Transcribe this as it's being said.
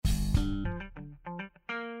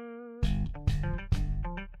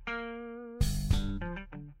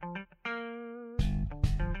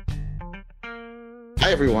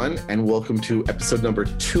Hi, everyone, and welcome to episode number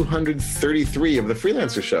 233 of The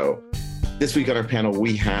Freelancer Show. This week on our panel,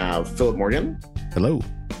 we have Philip Morgan. Hello.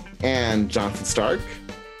 And Jonathan Stark.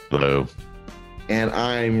 Hello. And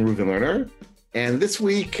I'm Reuven Lerner. And this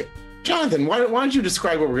week, Jonathan, why don't you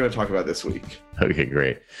describe what we're going to talk about this week? Okay,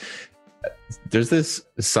 great. There's this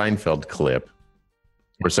Seinfeld clip,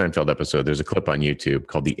 or Seinfeld episode. There's a clip on YouTube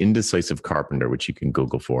called The Indecisive Carpenter, which you can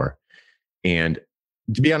Google for. And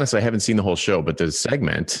to be honest, I haven't seen the whole show, but the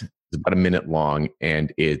segment is about a minute long,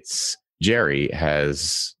 and it's Jerry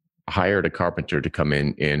has hired a carpenter to come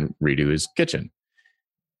in and redo his kitchen.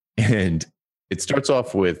 And it starts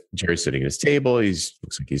off with Jerry sitting at his table. Looks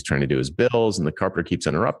like he's trying to do his bills, and the carpenter keeps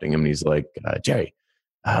interrupting him. And he's like, Jerry,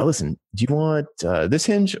 listen, do you want this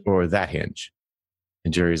hinge or that hinge?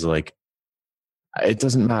 And Jerry's like, it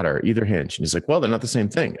doesn't matter, either hinge. And he's like, well, they're not the same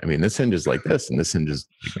thing. I mean, this hinge is like this, and this hinge is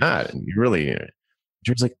like that. And you really...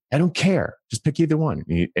 Jerry's like, I don't care. Just pick either one.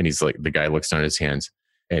 And he's like, the guy looks down at his hands,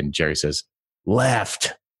 and Jerry says,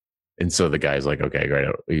 left. And so the guy's like, okay, great.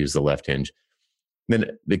 I'll use the left hinge. And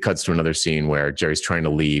then it cuts to another scene where Jerry's trying to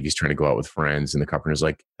leave. He's trying to go out with friends. And the carpenter's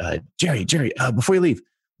like, Jerry, before you leave,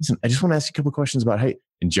 listen, I just want to ask you a couple of questions about how.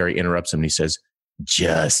 And Jerry interrupts him and he says,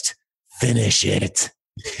 just finish it.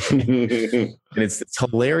 And it's this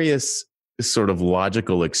hilarious sort of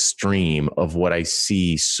logical extreme of what I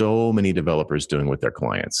see so many developers doing with their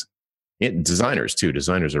clients. Designers too.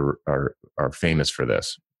 Designers are famous for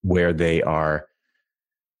this, where they are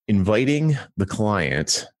inviting the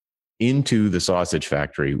client into the sausage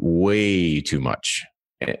factory way too much.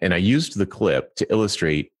 And I used the clip to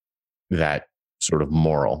illustrate that sort of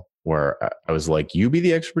moral, where I was like, you be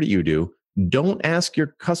the expert at you do. Don't ask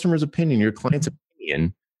your customer's opinion, your client's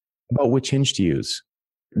opinion about which hinge to use.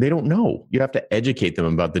 They don't know. You have to educate them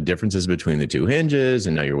about the differences between the two hinges,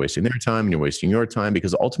 and now you're wasting their time and you're wasting your time,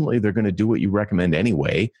 because ultimately they're going to do what you recommend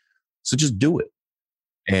anyway. So just do it.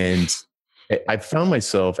 And I found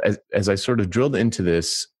myself, as I sort of drilled into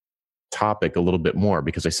this topic a little bit more,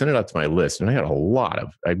 because I sent it out to my list, and I had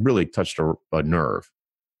I really touched a nerve.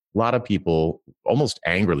 A lot of people almost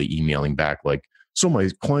angrily emailing back like, so my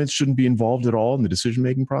clients shouldn't be involved at all in the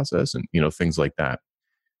decision-making process, and things like that.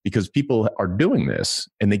 Because people are doing this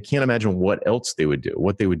and they can't imagine what else they would do,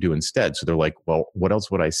 what they would do instead. So they're like, well, what else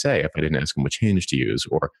would I say if I didn't ask them which hinge to use,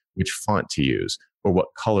 or which font to use, or what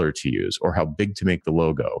color to use, or how big to make the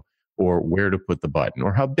logo, or where to put the button,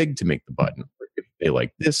 or how big to make the button, or if they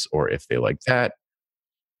like this, or if they like that.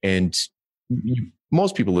 And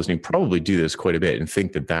most people listening probably do this quite a bit and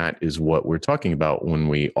think that that is what we're talking about when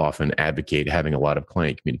we often advocate having a lot of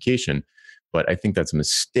client communication. But I think that's a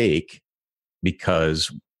mistake,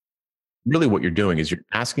 because really what you're doing is you're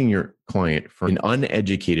asking your client for an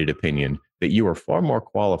uneducated opinion that you are far more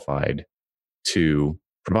qualified to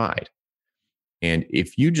provide. And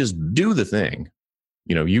if you just do the thing,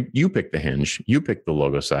 you pick the hinge, you pick the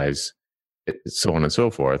logo size, so on and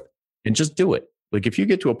so forth, and just do it. Like if you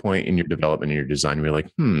get to a point in your development and your design where you're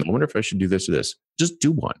like, I wonder if I should do this or this, just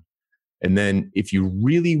do one. And then if you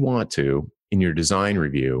really want to, in your design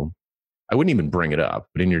review, I wouldn't even bring it up,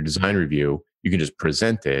 but in your design review, you can just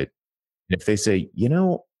present it. And if they say,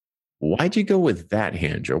 why'd you go with that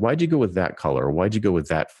hinge, or why'd you go with that color, or why'd you go with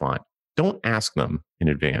that font? Don't ask them in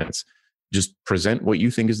advance. Just present what you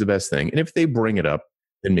think is the best thing. And if they bring it up,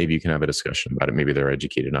 then maybe you can have a discussion about it. Maybe they're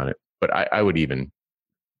educated on it. But I would even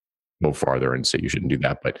go farther and say you shouldn't do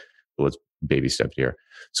that. But let's baby step here.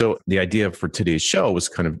 So the idea for today's show was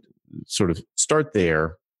kind of sort of start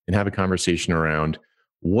there and have a conversation around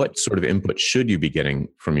what sort of input should you be getting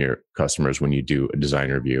from your customers when you do a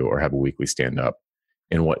design review or have a weekly stand-up,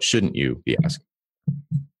 and what shouldn't you be asking?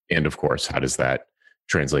 And of course, how does that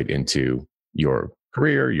translate into your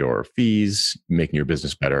career, your fees, making your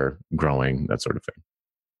business better, growing, that sort of thing?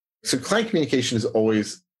 So client communication is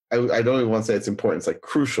always, I don't even want to say it's important, it's like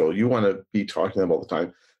crucial. You want to be talking to them all the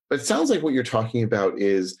time. But it sounds like what you're talking about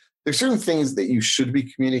is there's certain things that you should be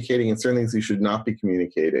communicating and certain things you should not be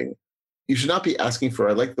communicating. You should not be asking for,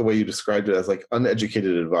 I like the way you described it as like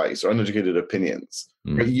uneducated advice or uneducated opinions.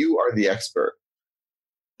 Right? You are the expert.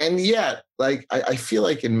 And yet, like, I feel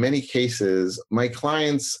like in many cases, my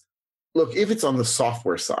clients, look, if it's on the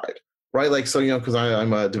software side, right? Like, so, because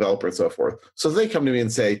I'm a developer and so forth. So they come to me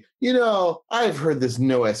and say, I've heard this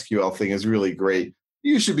NoSQL thing is really great.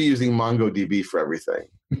 You should be using MongoDB for everything.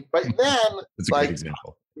 But then, that's a great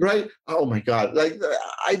example. Right? Oh my God. Like,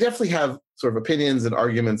 I definitely have sort of opinions and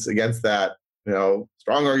arguments against that,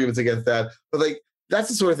 strong arguments against that. But like, that's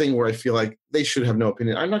the sort of thing where I feel like they should have no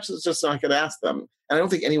opinion. I'm not just not going to ask them. And I don't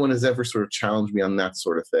think anyone has ever sort of challenged me on that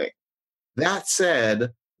sort of thing. That said,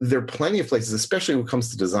 there are plenty of places, especially when it comes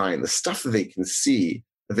to design, the stuff that they can see,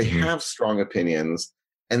 that they have strong opinions,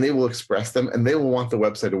 and they will express them, and they will want the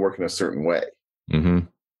website to work in a certain way.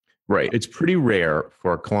 Right. It's pretty rare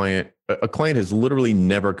for a client. A client has literally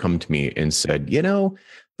never come to me and said, the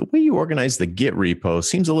way you organize the Git repo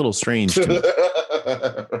seems a little strange to me.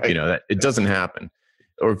 Right. That it doesn't happen.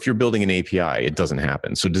 Or if you're building an API, it doesn't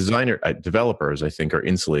happen. So developers, I think, are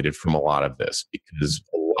insulated from a lot of this because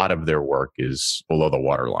a lot of their work is below the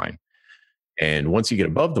waterline. And once you get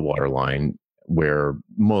above the waterline, where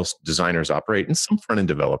most designers operate, and some front-end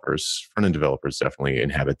developers definitely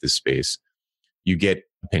inhabit this space, you get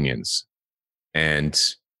opinions. And,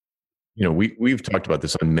 we've talked about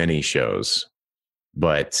this on many shows,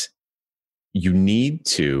 but you need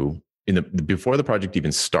to, before the project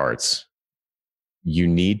even starts, you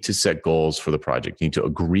need to set goals for the project. You need to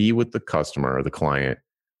agree with the customer or the client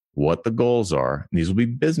what the goals are. And these will be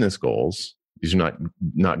business goals. These are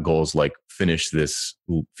not goals like finish this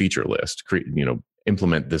feature list,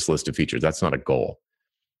 implement this list of features. That's not a goal.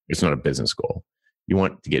 It's not a business goal. You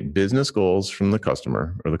want to get business goals from the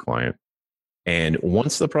customer or the client. And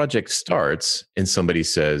once the project starts and somebody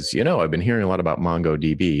says, I've been hearing a lot about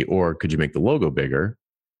MongoDB, or could you make the logo bigger?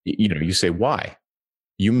 You say, why?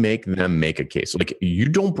 You make them make a case. Like, you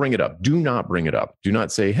don't bring it up. Do not bring it up. Do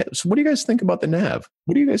not say, hey, so what do you guys think about the nav?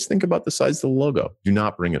 What do you guys think about the size of the logo? Do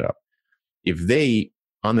not bring it up. If they,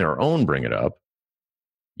 on their own, bring it up,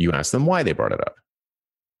 you ask them why they brought it up.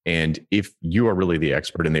 And if you are really the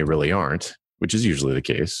expert and they really aren't, which is usually the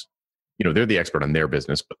case, they're the expert on their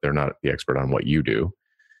business, but they're not the expert on what you do.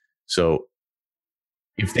 So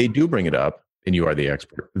if they do bring it up and you are the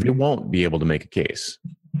expert, they won't be able to make a case.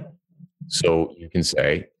 So you can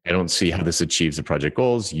say, I don't see how this achieves the project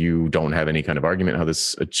goals. You don't have any kind of argument how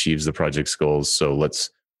this achieves the project's goals. So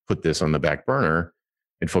let's put this on the back burner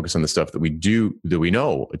and focus on the stuff that we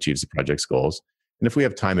know achieves the project's goals. And if we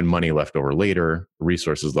have time and money left over later,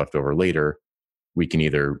 resources left over later, we can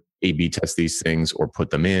either A/B test these things or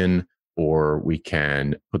put them in, or we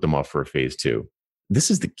can put them off for a phase 2.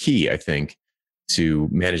 This is the key, I think, to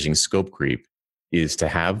managing scope creep, is to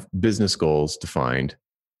have business goals defined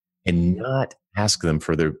and not ask them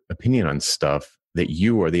for their opinion on stuff that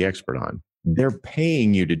you are the expert on. They're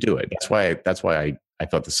paying you to do it. That's why I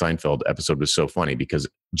thought the Seinfeld episode was so funny, because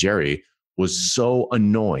Jerry was so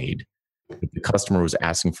annoyed that the customer was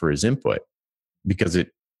asking for his input, because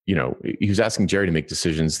he was asking Jerry to make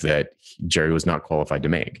decisions that Jerry was not qualified to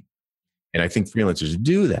make. And I think freelancers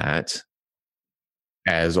do that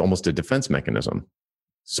as almost a defense mechanism.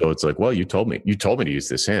 So it's like, well, you told me to use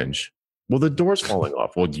this hinge. Well, the door's falling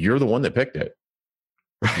off. Well, you're the one that picked it.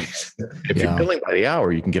 Right. If you're billing by the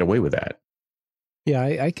hour, you can get away with that. Yeah,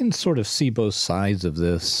 I can sort of see both sides of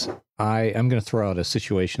this. I'm going to throw out a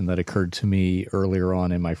situation that occurred to me earlier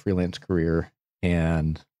on in my freelance career,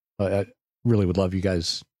 and I really would love you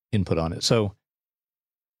guys' input on it. So,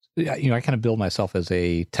 I kind of billed myself as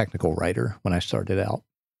a technical writer when I started out.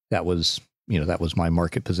 That was my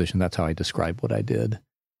market position. That's how I described what I did.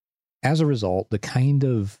 As a result, the kind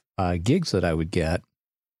of gigs that I would get,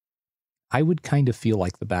 I would kind of feel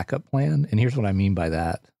like the backup plan. And here's what I mean by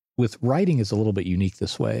that. With writing is a little bit unique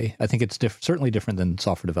this way. I think it's certainly different than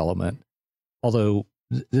software development. Although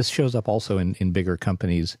this shows up also in bigger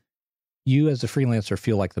companies. You as a freelancer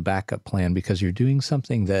feel like the backup plan because you're doing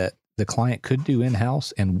something that the client could do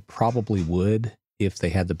in-house and probably would if they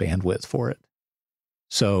had the bandwidth for it.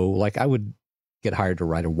 So like I would get hired to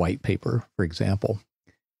write a white paper, for example.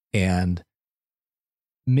 And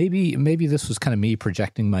maybe this was kind of me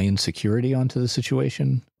projecting my insecurity onto the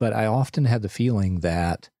situation, but I often had the feeling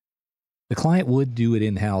that the client would do it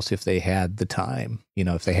in-house if they had the time,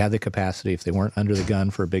 if they had the capacity, if they weren't under the gun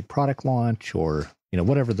for a big product launch or,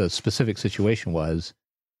 whatever the specific situation was.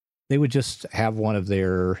 They would just have one of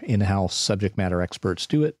their in-house subject matter experts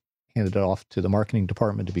do it, hand it off to the marketing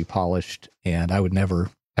department to be polished, and I would never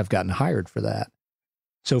have gotten hired for that.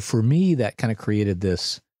 So for me, that kind of created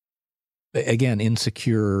this, again,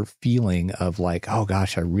 insecure feeling of like, oh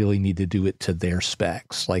gosh, I really need to do it to their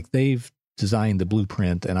specs. Like they've designed the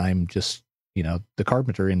blueprint and I'm just, the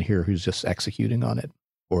carpenter in here who's just executing on it,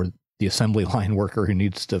 or the assembly line worker who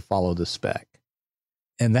needs to follow the spec.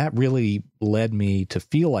 And that really led me to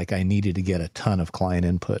feel like I needed to get a ton of client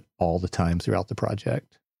input all the time throughout the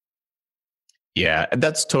project. Yeah,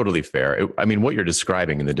 that's totally fair. I mean, what you're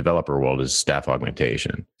describing in the developer world is staff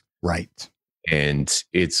augmentation. Right. And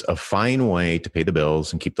it's a fine way to pay the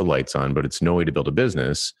bills and keep the lights on, but it's no way to build a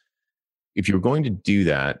business. If you're going to do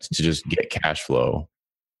that to just get cash flow,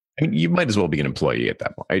 I mean, you might as well be an employee at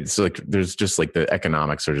that point. It's like there's just like the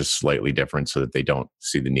economics are just slightly different, so that they don't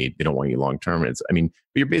see the need. They don't want you long term.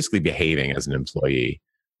 You're basically behaving as an employee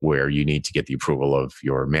where you need to get the approval of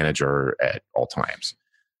your manager at all times.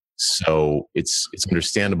 So it's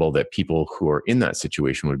understandable that people who are in that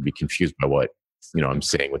situation would be confused by what I'm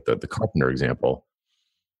saying with the carpenter example.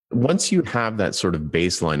 Once you have that sort of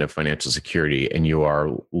baseline of financial security and you are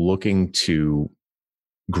looking to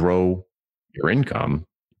grow your income,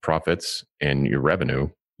 profits, and your revenue,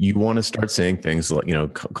 you want to start saying things like,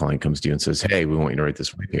 client comes to you and says, hey, we want you to write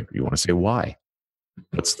this white paper. You want to say why?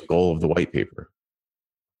 What's the goal of the white paper?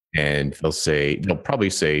 And they'll probably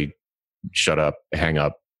say, shut up, hang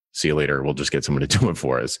up, see you later. We'll just get someone to do it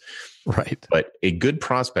for us. Right. But a good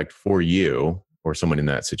prospect for you or someone in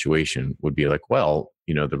that situation would be like, well,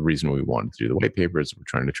 the reason we wanted to do the white paper is we're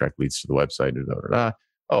trying to attract leads to the website.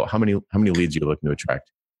 Oh, how many leads are you looking to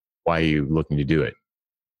attract? Why are you looking to do it?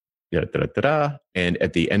 And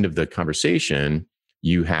at the end of the conversation,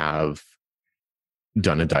 you have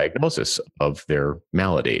done a diagnosis of their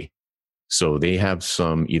malady. So they have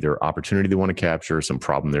some either opportunity they want to capture, some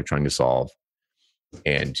problem they're trying to solve.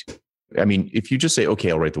 And I mean, if you just say,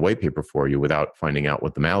 okay, I'll write the white paper for you without finding out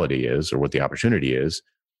what the malady is or what the opportunity is,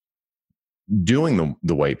 doing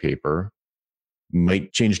the white paper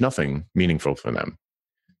might change nothing meaningful for them.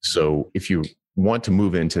 So if you want to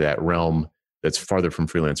move into that realm that's farther from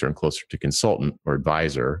freelancer and closer to consultant or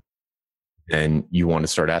advisor, then you want to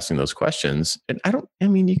start asking those questions. And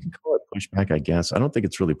you can call it pushback, I guess. I don't think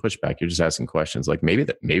it's really pushback. You're just asking questions like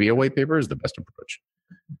maybe a white paper is the best approach.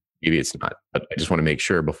 Maybe it's not, but I just want to make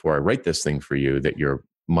sure before I write this thing for you that your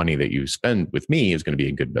money that you spend with me is going to be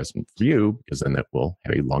a good investment for you, because then that will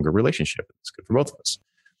have a longer relationship. It's good for both of us.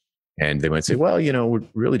 And they might say, well, we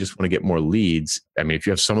really just want to get more leads. I mean, if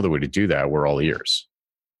you have some other way to do that, we're all ears.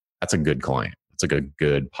 That's a good client. It's like a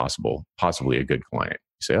good, possibly a good client.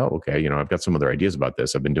 You say, oh, okay, I've got some other ideas about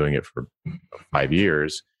this. I've been doing it for 5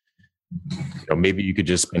 years. Maybe you could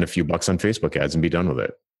just spend a few bucks on Facebook ads and be done with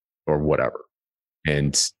it, or whatever.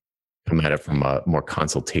 And come at it from a more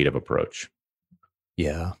consultative approach.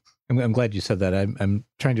 Yeah. I'm glad you said that. I'm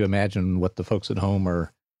trying to imagine what the folks at home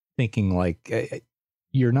are thinking. Like,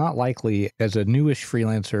 you're not likely, as a newish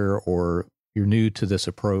freelancer or you're new to this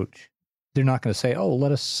approach, they're not going to say, oh,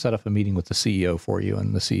 let us set up a meeting with the CEO for you,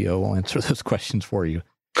 and the CEO will answer those questions for you.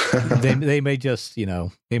 They may just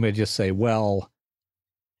say, well,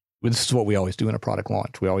 this is what we always do in a product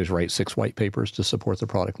launch. We always write 6 white papers to support the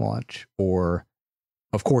product launch, or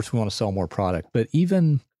of course we want to sell more product. But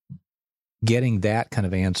even getting that kind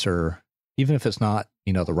of answer, even if it's not,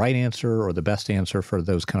 the right answer or the best answer for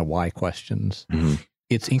those kind of why questions,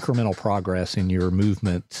 it's incremental progress in your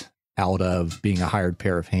movement out of being a hired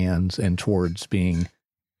pair of hands and towards being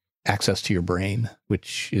access to your brain,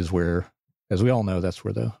 which is where, as we all know, that's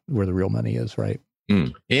where the real money is, right?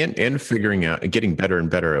 And figuring out, getting better and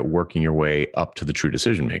better at working your way up to the true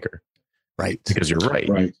decision maker. Right. Because you're right.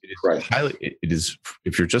 It is,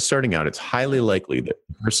 if you're just starting out, it's highly likely that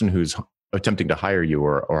the person who's attempting to hire you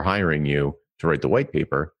or hiring you to write the white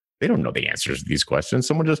paper, they don't know the answers to these questions.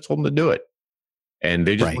 Someone just told them to do it. And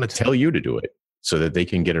they just want to tell you to do it so that they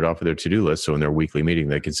can get it off of their to-do list. So in their weekly meeting,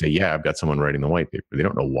 they can say, yeah, I've got someone writing the white paper. They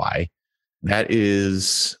don't know why. That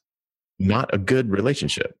is not a good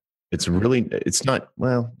relationship. It's not,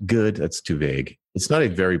 well, good. That's too vague. It's not a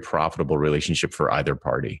very profitable relationship for either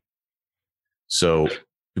party. So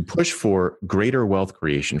to push for greater wealth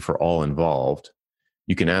creation for all involved,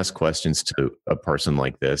 you can ask questions to a person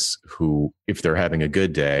like this who, if they're having a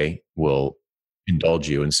good day, will indulge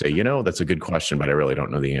you and say, that's a good question, but I really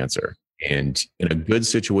don't know the answer. And in a good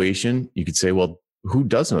situation, you could say, well, who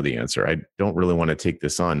does know the answer? I don't really want to take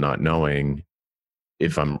this on not knowing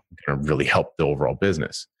if I'm going to really help the overall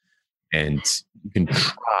business. And you can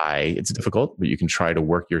try, it's difficult, but you can try to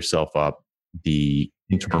work yourself up the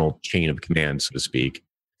internal chain of command, so to speak,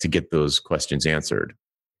 to get those questions answered.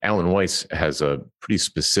 Alan Weiss has a pretty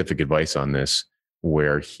specific advice on this,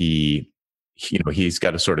 where he's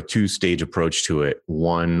got a sort of 2-stage approach to it.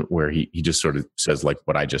 One where he just sort of says, like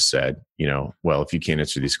what I just said, well, if you can't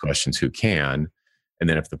answer these questions, who can? And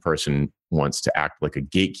then if the person wants to act like a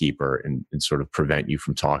gatekeeper and sort of prevent you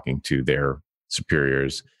from talking to their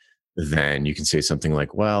superiors, then you can say something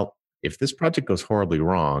like, well, if this project goes horribly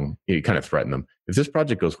wrong, you kind of threaten them. If this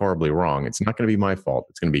project goes horribly wrong, it's not going to be my fault.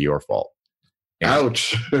 It's going to be your fault. And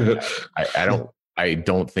ouch. I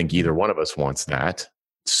don't think either one of us wants that.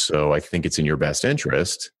 So I think it's in your best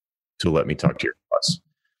interest to let me talk to your boss.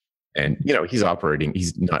 And, he's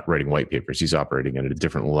not writing white papers. He's operating at a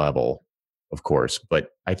different level, of course. But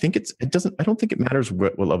I think I don't think it matters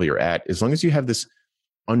what level you're at, as long as you have this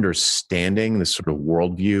understanding this sort of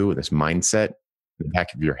worldview, this mindset in the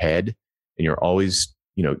back of your head, and you're always,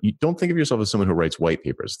 you don't think of yourself as someone who writes white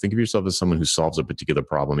papers. Think of yourself as someone who solves a particular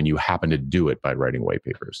problem, and you happen to do it by writing white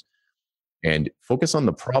papers. And focus on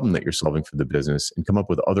the problem that you're solving for the business and come up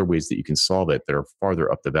with other ways that you can solve it that are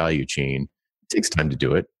farther up the value chain. It takes time to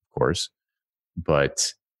do it, of course,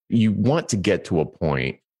 but you want to get to a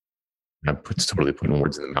point. I'm totally putting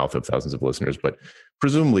words in the mouth of thousands of listeners, but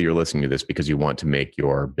presumably you're listening to this because you want to make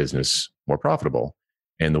your business more profitable.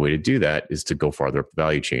 And the way to do that is to go farther up the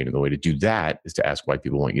value chain. And the way to do that is to ask why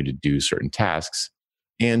people want you to do certain tasks.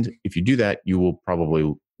 And if you do that, you will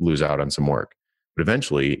probably lose out on some work. But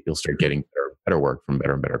eventually you'll start getting better work from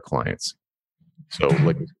better and better clients. So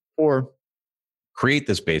like before, create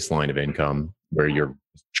this baseline of income where you're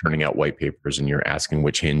churning out white papers and you're asking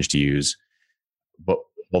which hinge to use, but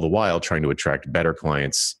all the while trying to attract better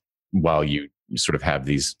clients while you sort of have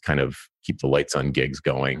these kind of keep the lights on gigs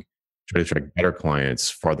going. Try to attract better clients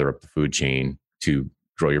farther up the food chain to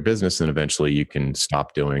grow your business. And eventually you can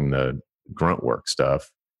stop doing the grunt work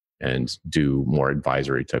stuff and do more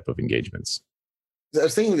advisory type of engagements. I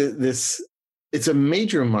was thinking that it's a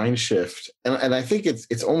major mind shift. And I think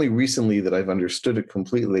it's only recently that I've understood it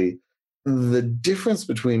completely. The difference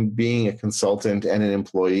between being a consultant and an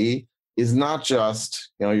employee is not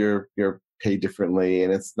just, you're paid differently.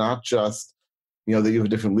 And it's not just, that you have a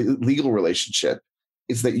different legal relationship.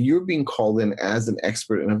 It's that you're being called in as an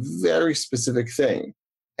expert in a very specific thing.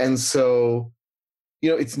 And so,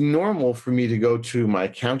 it's normal for me to go to my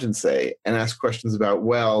accountant, say, and ask questions about,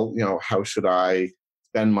 well, how should I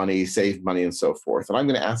spend money, save money, and so forth. And I'm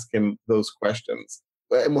going to ask him those questions.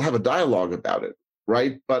 And we'll have a dialogue about it,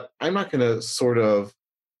 right? But I'm not going to sort of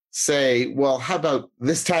say, well, how about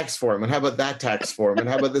this tax form? And how about that tax form? And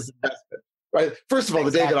how about this investment? Right? First of all,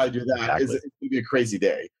 the day that I do that is it's going to be a crazy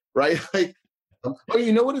day, right? Like, oh,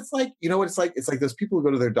 you know what it's like? It's like those people who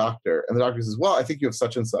go to their doctor and the doctor says, well, I think you have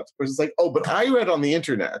such and such. The person's like, oh, but I read on the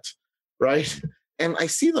internet, right? And I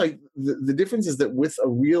see like the difference is that with a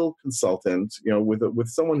real consultant, with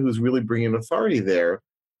someone who's really bringing authority there,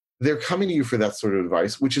 they're coming to you for that sort of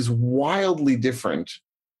advice, which is wildly different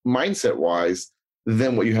mindset-wise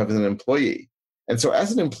than what you have as an employee. And so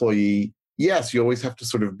as an employee, yes, you always have to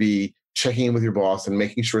sort of be checking in with your boss and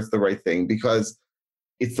making sure it's the right thing because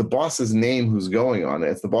it's the boss's name who's going on it.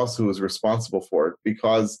 It's the boss who is responsible for it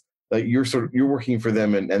because like you're working for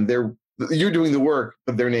them and you're doing the work,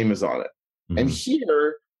 but their name is on it. Mm-hmm. And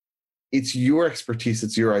here it's your expertise,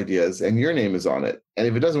 it's your ideas, and your name is on it. And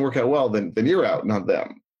if it doesn't work out well, then you're out, not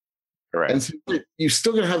them. Correct. And so you're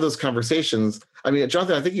still going to have those conversations. I mean,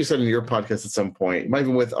 Jonathan, I think you said in your podcast at some point, might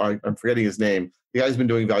even with, I'm forgetting his name, the guy's been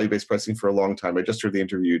doing value-based pricing for a long time. I just heard the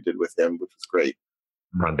interview you did with him, which was great.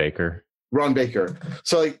 Ron Baker.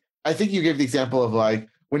 So like, I think you gave the example of like,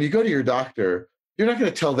 when you go to your doctor, you're not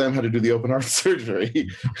going to tell them how to do the open heart surgery.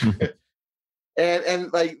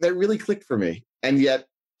 and like, that really clicked for me. And yet,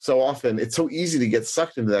 so often it's so easy to get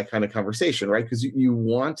sucked into that kind of conversation, right? Because you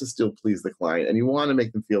want to still please the client and you want to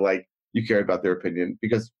make them feel like you care about their opinion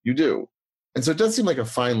because you do. And so it does seem like a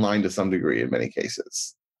fine line to some degree in many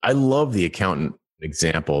cases. I love the accountant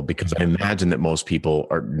example because I imagine that most people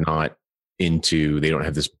are not they don't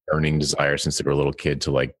have this burning desire since they were a little kid to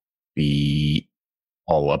like be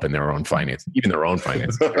all up in their own finance, even their own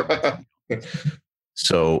finance.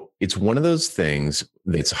 So it's one of those things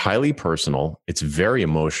that's highly personal. It's very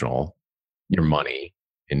emotional, your money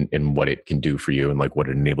and what it can do for you and like what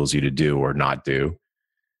it enables you to do or not do,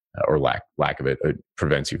 or lack of it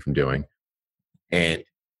prevents you from doing. And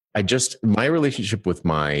my relationship with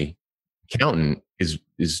my accountant is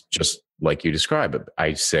just like you describe it.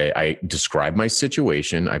 I describe my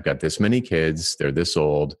situation. I've got this many kids. They're this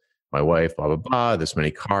old. My wife, blah, blah, blah, this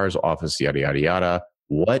many cars, office, yada, yada, yada.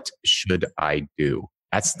 What should I do?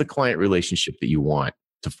 That's the client relationship that you want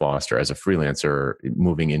to foster as a freelancer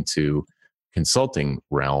moving into consulting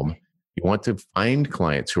realm. You want to find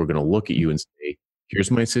clients who are going to look at you and say,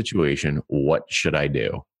 here's my situation. What should I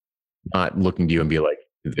do? Not looking to you and be like,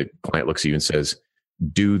 the client looks at you and says,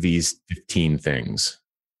 do these 15 things.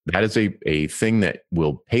 That is a thing that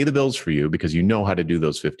will pay the bills for you because you know how to do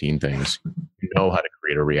those 15 things. You know how to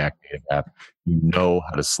create a React Native app. You know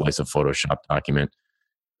how to slice a Photoshop document,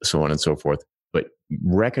 so on and so forth. But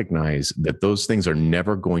recognize that those things are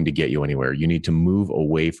never going to get you anywhere. You need to move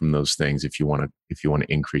away from those things if you want to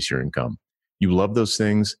increase your income. You love those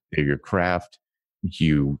things. They're your craft.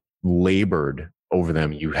 You labored over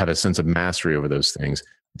them. You have a sense of mastery over those things.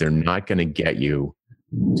 They're not going to get you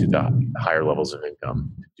to the higher levels of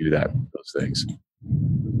income to do those things.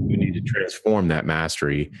 You need to transform that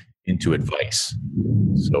mastery into advice.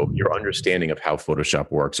 So your understanding of how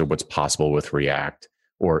Photoshop works or what's possible with React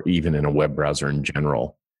or even in a web browser in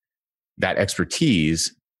general, that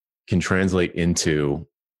expertise can translate into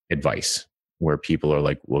advice where people are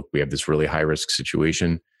like, look, we have this really high risk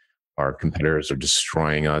situation. Our competitors are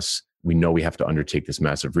destroying us. We know we have to undertake this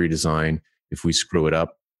massive redesign. If we screw it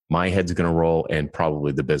up, my head's going to roll and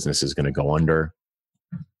probably the business is going to go under.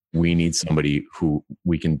 We need somebody who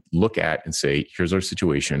we can look at and say, here's our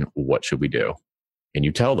situation. What should we do? And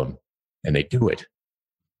you tell them and they do it.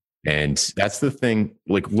 And that's the thing,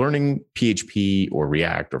 like learning PHP or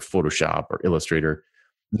React or Photoshop or Illustrator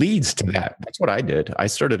leads to that. That's what I did. I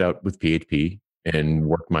started out with PHP and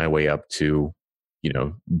worked my way up to,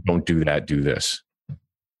 don't do that, do this.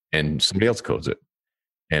 And somebody else codes it.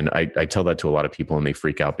 And I tell that to a lot of people and they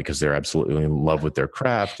freak out because they're absolutely in love with their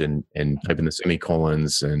craft and type in the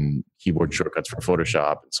semicolons and keyboard shortcuts for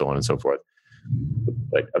Photoshop and so on and so forth.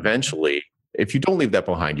 But eventually, if you don't leave that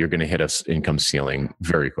behind, you're going to hit an income ceiling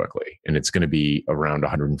very quickly. And it's going to be around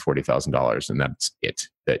 $140,000. And that's it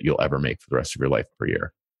that you'll ever make for the rest of your life per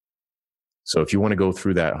year. So if you want to go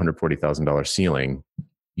through that $140,000 ceiling,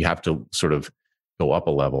 you have to sort of go up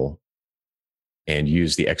a level and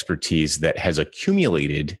use the expertise that has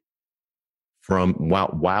accumulated from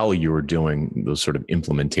while you were doing those sort of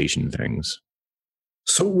implementation things.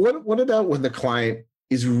 So what about when the client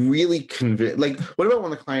is really convinced? Like, what about when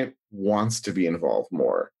the client wants to be involved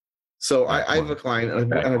more? So I have a client,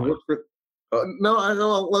 and I've worked for. Let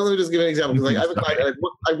me just give an example. Because I have a client, and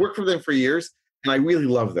I've worked for them for years, and I really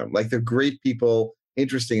love them. Like, they're great people,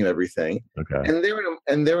 interesting and everything. Okay. And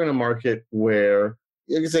they're in a market where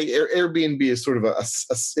you can say Airbnb is sort of a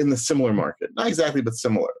in the similar market, not exactly, but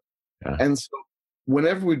similar. Yeah. And so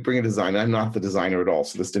whenever we'd bring a design, I'm not the designer at all,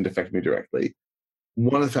 so this didn't affect me directly.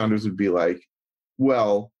 One of the founders would be like,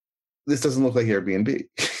 well, this doesn't look like Airbnb.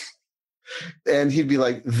 And he'd be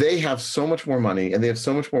like, they have so much more money and they have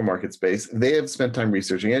so much more market space. They have spent time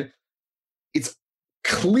researching it. It's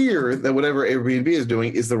clear that whatever Airbnb is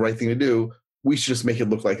doing is the right thing to do. We should just make it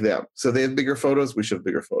look like them. So they have bigger photos. We should have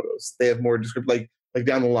bigger photos. They have more descriptive, like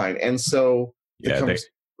down the line. And so it comes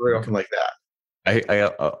very often like that. I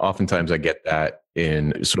oftentimes I get that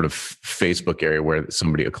in sort of Facebook area where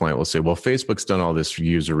a client will say, well, Facebook's done all this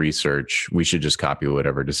user research. We should just copy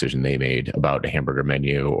whatever decision they made about a hamburger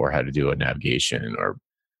menu or how to do a navigation or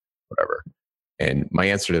whatever. And my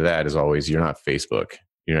answer to that is always, you're not Facebook.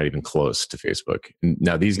 You're not even close to Facebook.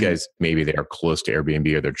 Now, these guys, maybe they are close to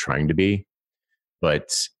Airbnb or they're trying to be,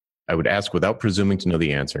 but I would ask, without presuming to know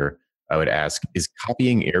the answer, I would ask, is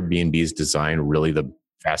copying Airbnb's design really the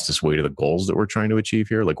fastest way to the goals that we're trying to achieve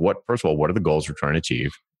here? Like, first of all, what are the goals we're trying to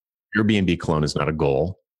achieve? Airbnb clone is not a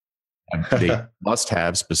goal. They must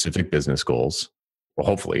have specific business goals. Well,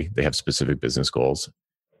 hopefully they have specific business goals.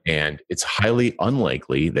 And it's highly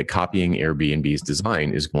unlikely that copying Airbnb's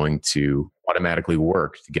design is going to automatically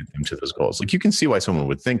work to get them to those goals. Like, you can see why someone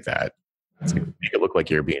would think that. It's like, make it look like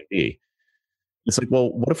Airbnb. It's like,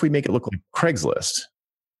 well, what if we make it look like Craigslist?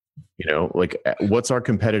 Like, what's our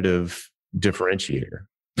competitive differentiator?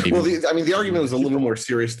 Maybe. Well, the argument was a little more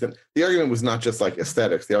serious than the argument was not just like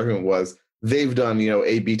aesthetics. The argument was they've done,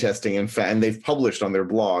 A/B testing and they've published on their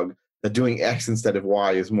blog that doing X instead of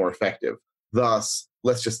Y is more effective. Thus,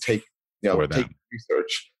 let's just take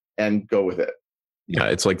research and go with it. Yeah,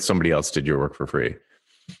 it's like somebody else did your work for free.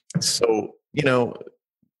 So,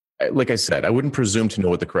 like I said, I wouldn't presume to know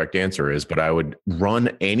what the correct answer is, but I would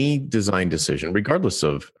run any design decision, regardless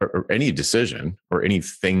of or any decision or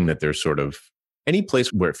anything that there's sort of any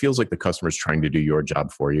place where it feels like the customer's trying to do your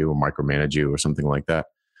job for you or micromanage you or something like that.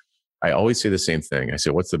 I always say the same thing. I say,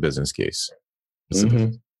 what's the business case?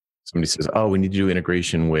 Mm-hmm. Somebody says, oh, we need to do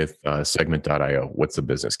integration with segment.io. What's the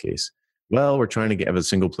business case? Well, we're trying to have a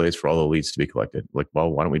single place for all the leads to be collected. Like, well,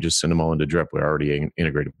 why don't we just send them all into Drip? We're already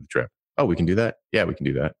integrated with Drip. Oh, we can do that? Yeah, we can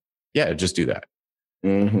do that. Yeah, just do that.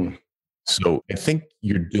 Mm-hmm. So I think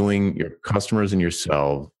you're doing your customers and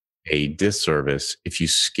yourself a disservice if you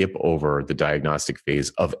skip over the diagnostic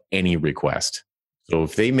phase of any request. So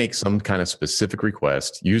if they make some kind of specific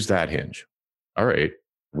request, use that hinge. All right,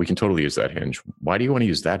 we can totally use that hinge. Why do you want to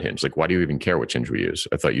use that hinge? Like, why do you even care which hinge we use?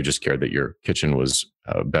 I thought you just cared that your kitchen was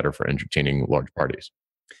better for entertaining large parties.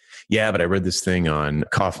 Yeah, but I read this thing on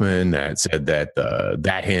Kaufman that said that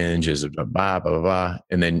that hinge is blah, blah, blah, blah.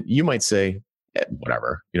 And then you might say,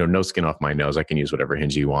 whatever, no skin off my nose. I can use whatever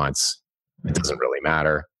hinge he wants. It doesn't really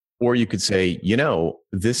matter. Or you could say,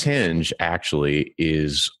 this hinge actually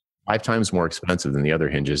is 5 times more expensive than the other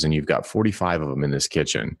hinges. And you've got 45 of them in this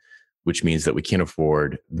kitchen, which means that we can't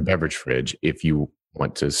afford the beverage fridge if you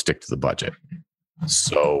want to stick to the budget.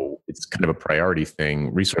 So it's kind of a priority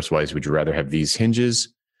thing. Resource wise, would you rather have these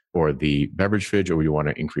hinges or the beverage fridge, or would you want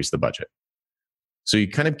to increase the budget? So you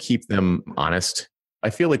kind of keep them honest. I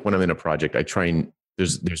feel like when I'm in a project, I try and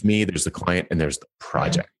there's me, there's the client, and there's the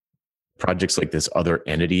project. Project's like this other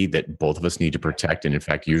entity that both of us need to protect. And in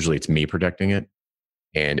fact, usually it's me protecting it.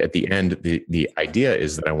 And at the end, the idea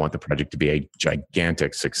is that I want the project to be a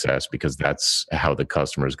gigantic success, because that's how the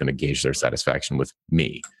customer is going to gauge their satisfaction with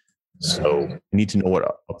me. So I need to know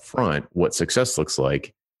what success looks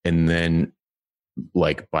like. And then,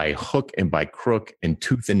 like, by hook and by crook and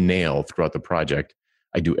tooth and nail throughout the project,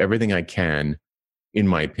 I do everything I can, in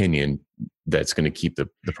my opinion, that's going to keep the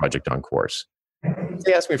project on course. If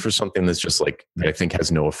they ask me for something that's just like, that I think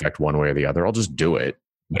has no effect one way or the other, I'll just do it.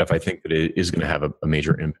 But if I think that it is going to have a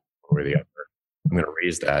major impact one way or the other, I'm going to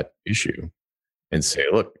raise that issue and say,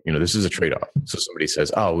 look, this is a trade-off. So somebody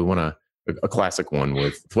says, oh, we want a classic one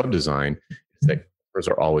with web design is that customers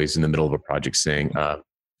are always in the middle of a project saying,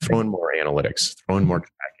 throw in more analytics, throw in more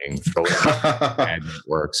tracking, throw in ad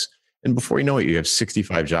networks. And before you know it, you have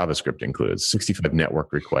 65 JavaScript includes, 65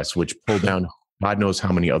 network requests, which pull down God knows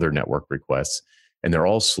how many other network requests, and they're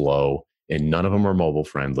all slow, and none of them are mobile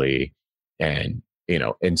friendly. And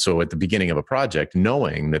so at the beginning of a project,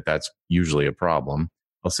 knowing that that's usually a problem,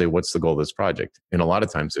 I'll say, what's the goal of this project? And a lot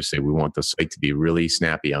of times they say, we want the site to be really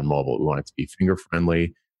snappy on mobile. We want it to be finger friendly,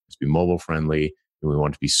 to be mobile friendly, and we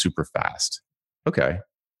want it to be super fast. Okay,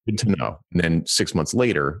 good to know. And then 6 months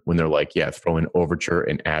later, when they're like, yeah, throw in Overture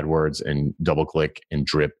and AdWords and DoubleClick and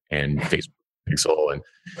Drip and Facebook Pixel, and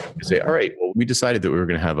you say, all right, well, we decided that we were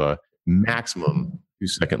going to have a maximum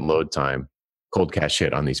 2-second load time cold cache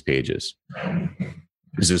hit on these pages.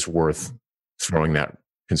 Is this worth throwing that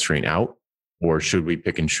constraint out, or should we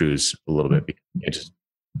pick and choose a little bit? And just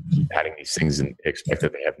keep adding these things and expect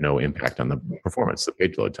that they have no impact on the performance, the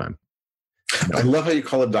page load time. I love how you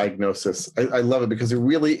call it diagnosis. I love it, because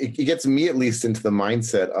it gets me at least into the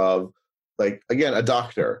mindset of, like, again, a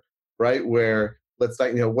doctor, right? Where let's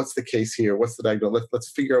what's the case here? What's the diagnosis?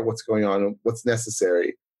 Let's figure out what's going on and what's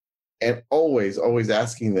necessary. And always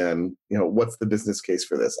asking them, what's the business case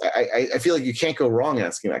for this? I feel like you can't go wrong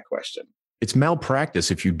asking that question. It's malpractice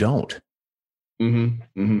if you don't.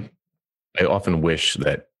 Mm-hmm. Mm-hmm. I often wish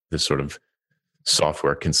that this sort of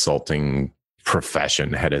software consulting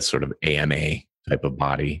profession had a sort of AMA type of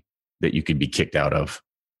body that you could be kicked out of.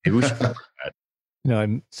 Maybe we should that.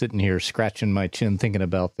 I'm sitting here scratching my chin thinking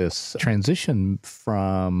about this transition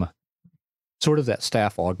from sort of that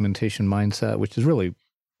staff augmentation mindset, which is really,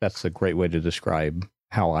 that's a great way to describe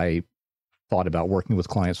how I thought about working with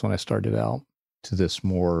clients when I started out, to this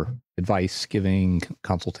more advice giving,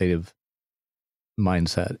 consultative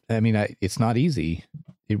mindset. I mean, it's not easy.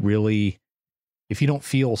 It really, if you don't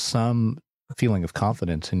feel some feeling of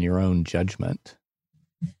confidence in your own judgment,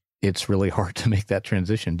 it's really hard to make that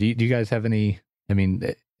transition. Do you guys have any,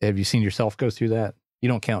 have you seen yourself go through that? You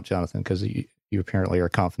don't count, Jonathan, because you apparently are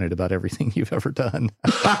confident about everything you've ever done.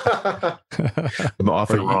 I'm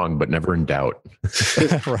often wrong, but never in doubt.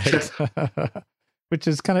 Right. Which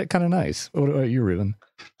is kind of nice. What about you, Ruben?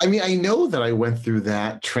 I know that I went through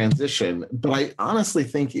that transition, but I honestly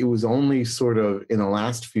think it was only sort of in the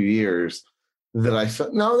last few years that I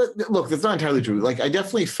felt, look, that's not entirely true. Like, I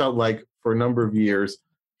definitely felt like for a number of years,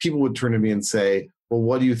 people would turn to me and say, well,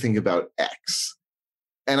 what do you think about X?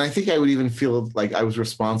 And I think I would even feel like I was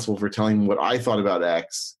responsible for telling them what I thought about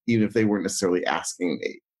X, even if they weren't necessarily asking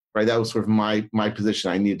me, right? That was sort of my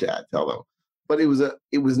position. I needed to tell them. But it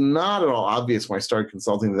was not at all obvious when I started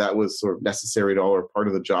consulting that was sort of necessary at all, or part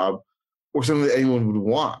of the job, or something that anyone would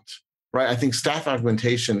want, right? I think staff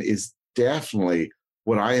augmentation is definitely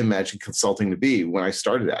what I imagined consulting to be when I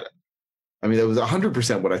started at it. That was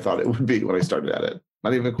 100% what I thought it would be when I started at it.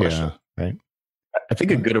 Not even a question. Yeah, right. I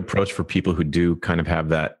think a good approach for people who do kind of have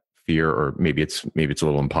that fear, or maybe it's a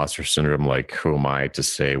little imposter syndrome, like, who am I to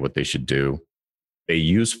say what they should do? A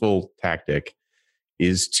useful tactic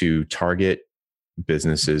is to target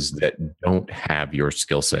businesses that don't have your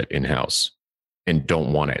skill set in-house and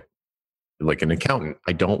don't want it. Like an accountant,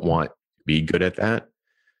 I don't want to be good at that.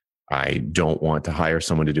 I don't want to hire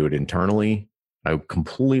someone to do it internally. I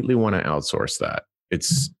completely want to outsource that.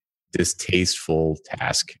 It's distasteful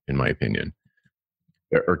task, in my opinion,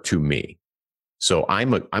 or to me. So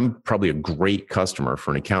I'm probably a great customer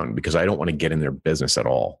for an accountant because I don't want to get in their business at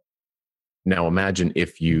all. Now imagine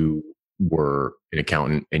if you were an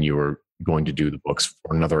accountant and you were going to do the books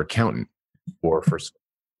for another accountant, or for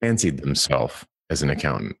fancied themselves as an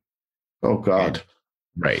accountant. Oh God.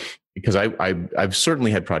 Right. Because I've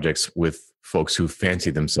certainly had projects with folks who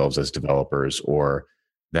fancy themselves as developers, or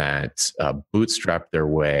that bootstrap their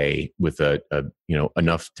way with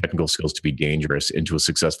enough technical skills to be dangerous into a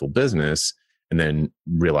successful business, and then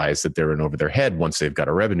realize that they're in over their head once they've got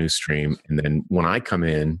a revenue stream. And then when I come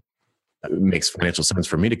in, it makes financial sense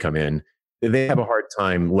for me to come in. They have a hard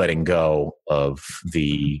time letting go of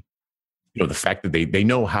the fact that they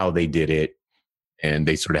know how they did it, and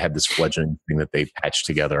they sort of had this fledgling thing that they patched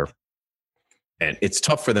together. And it's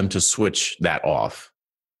tough for them to switch that off.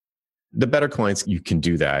 The better clients, you can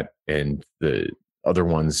do that. And the other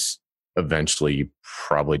ones, eventually you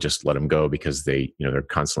probably just let them go, because they're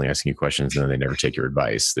constantly asking you questions and then they never take your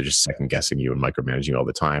advice. They're just second guessing you and micromanaging you all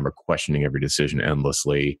the time, or questioning every decision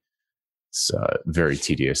endlessly. It's very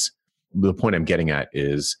tedious. The point I'm getting at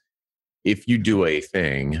is, if you do a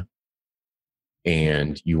thing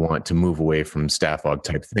and you want to move away from staff aug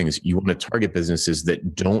type things, you want to target businesses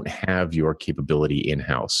that don't have your capability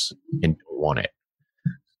in-house and don't want it.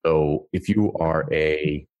 So if you are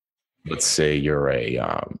let's say you're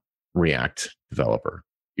a React developer,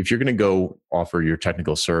 if you're going to go offer your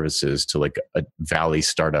technical services to like a Valley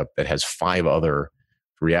startup that has 5 other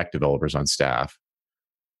React developers on staff,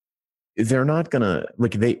 they're not going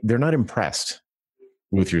to they're not impressed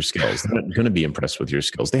with your skills. They're not going to be impressed with your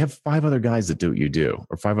skills. They have 5 other guys that do what you do,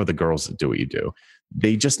 or 5 other girls that do what you do.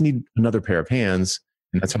 They just need another pair of hands,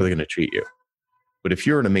 and that's how they're going to treat you. But if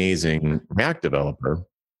you're an amazing React developer,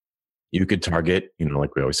 you could target,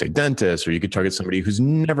 like we always say, dentists, or you could target somebody who's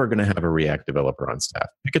never going to have a React developer on staff.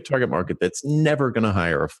 Pick a target market that's never going to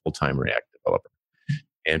hire a full-time React developer,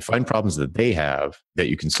 and find problems that they have that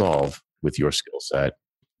you can solve with your skill set,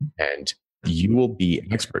 and you will be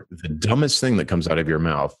an expert. The dumbest thing that comes out of your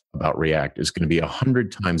mouth about React is going to be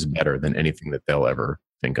 100 times better than anything that they'll ever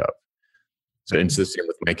think of. So it's the same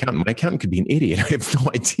with my accountant. My accountant could be an idiot. I have no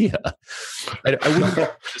idea. I wouldn't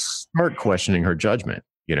start questioning her judgment.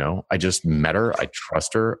 I just met her. I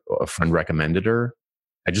trust her. A friend recommended her.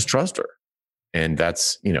 I just trust her. And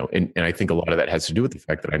that's, and I think a lot of that has to do with the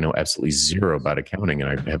fact that I know absolutely zero about accounting, and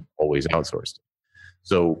I have always outsourced.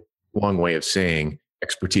 So, long way of saying,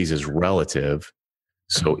 expertise is relative.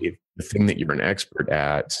 So if the thing that you're an expert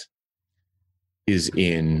at is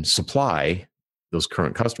in supply, those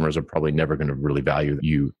current customers are probably never going to really value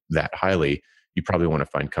you that highly. You probably want to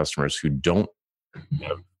find customers who don't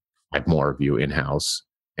have more of you in-house,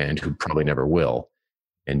 and who probably never will.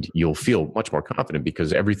 And you'll feel much more confident,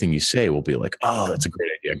 because everything you say will be like, oh, that's a great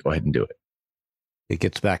idea. Go ahead and do it. It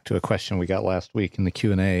gets back to a question we got last week in the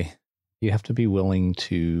Q&A. You have to be willing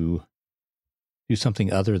to do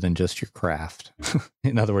something other than just your craft.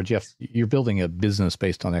 In other words, you're building a business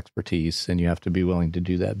based on expertise, and you have to be willing to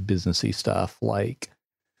do that businessy stuff, like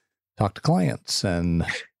talk to clients. And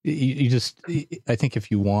I think if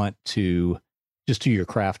you want to just do your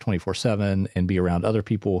craft 24/7 and be around other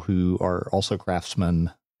people who are also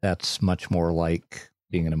craftsmen, that's much more like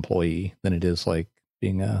being an employee than it is like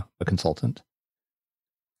being a consultant.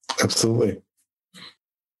 Absolutely.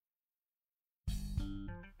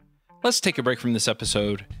 Let's take a break from this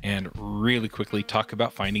episode and really quickly talk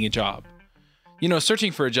about finding a job.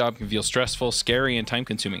 Searching for a job can feel stressful, scary, and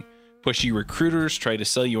time-consuming. Pushy recruiters try to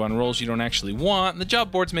sell you on roles you don't actually want, and the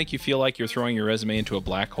job boards make you feel like you're throwing your resume into a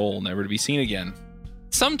black hole, never to be seen again.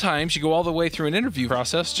 Sometimes you go all the way through an interview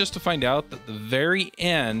process just to find out at the very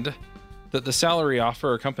end that the salary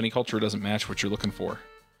offer or company culture doesn't match what you're looking for.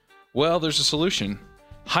 Well, there's a solution.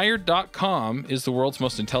 Hired.com is the world's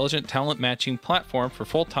most intelligent talent matching platform for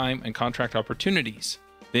full-time and contract opportunities.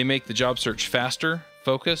 They make the job search faster,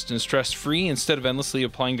 focused, and stress-free. Instead of endlessly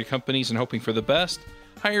applying to companies and hoping for the best,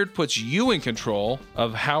 Hired puts you in control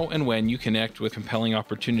of how and when you connect with compelling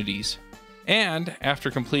opportunities. And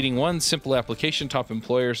after completing one simple application, top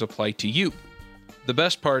employers apply to you. The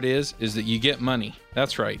best part is that you get money.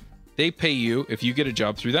 That's right. They pay you if you get a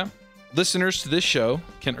job through them. Listeners to this show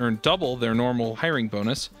can earn double their normal hiring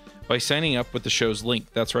bonus by signing up with the show's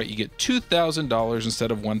link. That's right, you get $2,000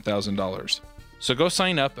 instead of $1,000. So go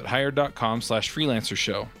sign up at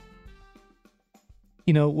hired.com/freelancershow.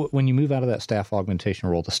 When you move out of that staff augmentation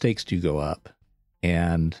role, the stakes do go up.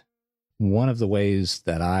 And one of the ways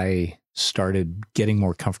that I started getting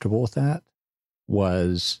more comfortable with that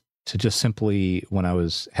was to just simply, when I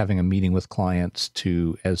was having a meeting with clients,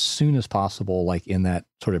 to as soon as possible, like in that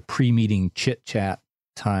sort of pre-meeting chit-chat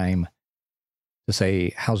time, to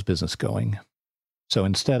say, how's business going? So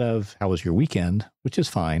instead of, how was your weekend, which is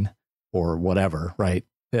fine, or whatever, right?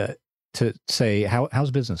 To say,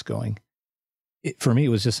 how's business going? For me, it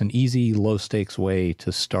was just an easy, low-stakes way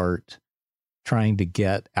to start trying to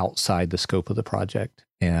get outside the scope of the project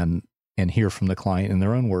and hear from the client in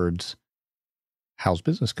their own words, how's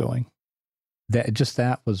business going?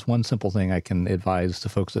 that was one simple thing I can advise to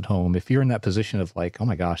folks at home. If you're in that position of like, oh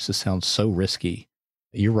my gosh, this sounds so risky.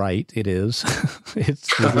 You're right. It is.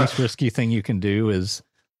 It's the least risky thing you can do is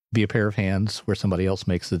be a pair of hands where somebody else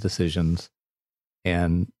makes the decisions.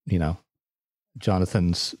 And,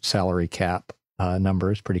 Jonathan's salary cap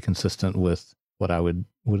number is pretty consistent with what I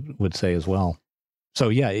would say as well. So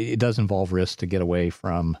yeah, it does involve risk to get away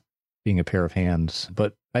from being a pair of hands,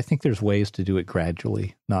 but I think there's ways to do it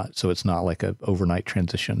gradually, so it's not like an overnight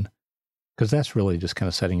transition, because that's really just kind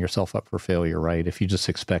of setting yourself up for failure, right? If you just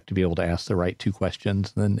expect to be able to ask the right 2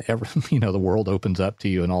 questions, then the world opens up to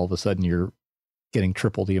you, and all of a sudden you're getting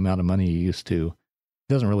triple the amount of money you used to.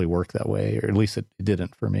 It doesn't really work that way, or at least it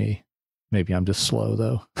didn't for me. Maybe I'm just slow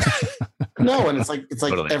though. No, and it's like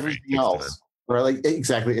Totally. everything else, right? Like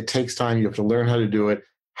exactly, it takes time. You have to learn how to do it,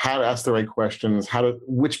 how to ask the right questions,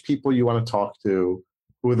 which people you want to talk to,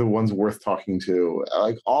 who are the ones worth talking to.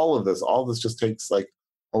 Like all of this just takes like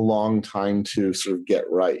a long time to sort of get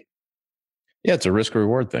right. Yeah, it's a risk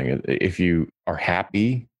reward thing. If you are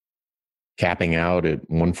happy capping out at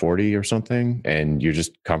 140 or something and you're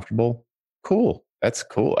just comfortable, cool. That's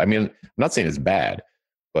cool. I mean, I'm not saying it's bad,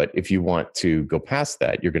 but if you want to go past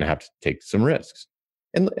that, you're going to have to take some risks.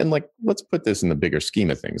 And like, let's put this in the bigger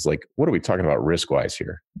scheme of things. Like, what are we talking about risk-wise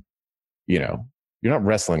here? You're not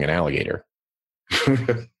wrestling an alligator.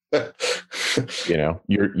 A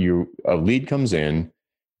lead comes in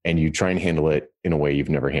and you try and handle it in a way you've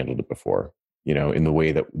never handled it before, in the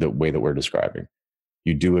way that we're describing.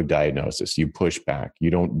 You do a diagnosis, you push back,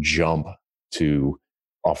 you don't jump to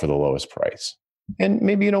offer the lowest price. And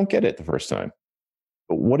maybe you don't get it the first time.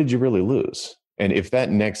 But what did you really lose? And if that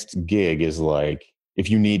next gig is like, if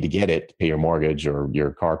you need to get it to pay your mortgage or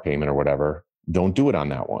your car payment or whatever, don't do it on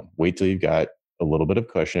that one. Wait till you've got a little bit of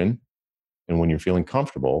cushion. And when you're feeling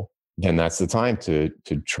comfortable, then that's the time to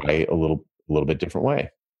try a little bit different way.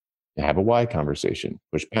 Have a why conversation,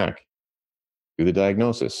 push back, do the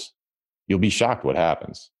diagnosis. You'll be shocked what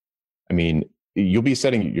happens. I mean, you'll be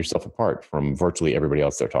setting yourself apart from virtually everybody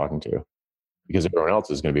else they're talking to, because everyone else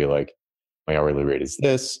is going to be like, my hourly rate is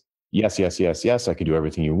this. Yes, yes, yes, yes. I can do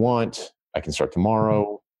everything you want. I can start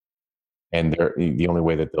tomorrow. And the only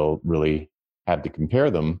way that they'll really have to compare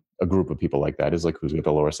them, a group of people like that, is like, who's got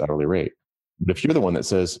the lowest hourly rate. But if you're the one that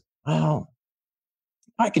says, oh,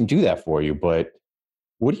 I can do that for you, but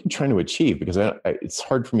what are you trying to achieve? Because it's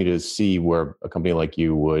hard for me to see where a company like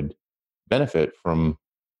you would benefit from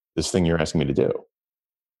this thing you're asking me to do.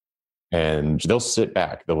 And they'll sit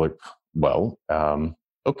back. They'll like, well,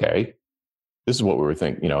 okay, this is what we were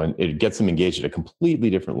thinking, and it gets them engaged at a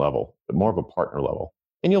completely different level, but more of a partner level.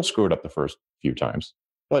 And you'll screw it up the first few times,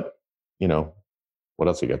 but what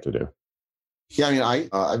else you got to do? Yeah, I mean,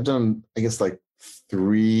 I've done, I guess, like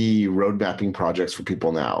 3 road mapping projects for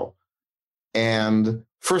people now. And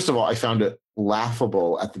first of all, I found it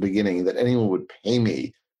laughable at the beginning that anyone would pay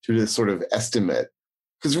me to do this sort of estimate.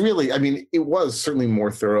 Because really, I mean, it was certainly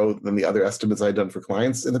more thorough than the other estimates I'd done for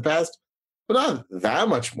clients in the past, but not that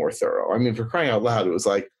much more thorough. I mean, for crying out loud, it was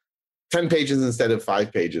like 10 pages instead of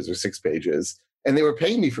 5 pages or 6 pages. And they were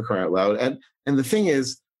paying me for crying out loud. And the thing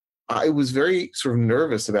is, I was very sort of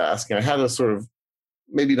nervous about asking. I had a sort of,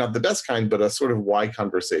 maybe not the best kind, but a sort of why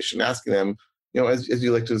conversation, asking them, as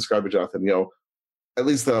you like to describe it, Jonathan, at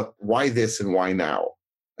least the why this and why now.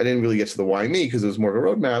 I didn't really get to the why me because it was more of a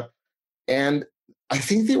roadmap. And I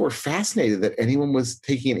think they were fascinated that anyone was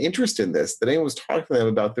taking an interest in this, that anyone was talking to them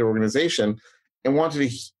about their organization and wanted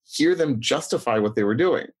to hear them justify what they were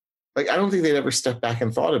doing. Like, I don't think they'd ever stepped back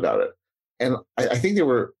and thought about it. And I think they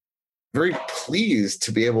were very pleased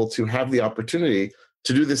to be able to have the opportunity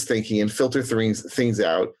to do this thinking and filter things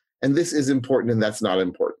out. And this is important and that's not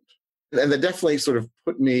important. And that definitely sort of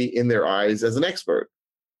put me in their eyes as an expert.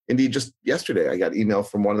 Indeed, just yesterday, I got email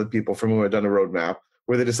from one of the people from whom I'd done a roadmap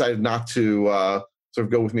where they decided not to sort of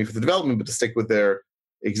go with me for the development, but to stick with their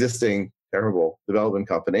existing terrible development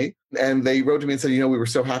company. And they wrote to me and said, we were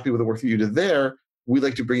so happy with the work that you did there. We'd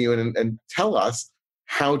like to bring you in and tell us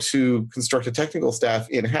how to construct a technical staff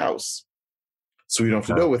in-house so we don't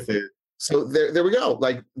have to go with it. So there we go.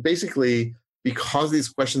 Like, basically, because of these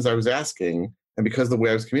questions I was asking and because of the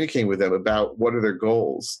way I was communicating with them about what are their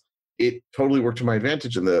goals, it totally worked to my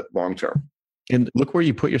advantage in the long term. And look where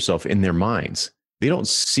you put yourself in their minds. They don't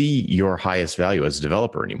see your highest value as a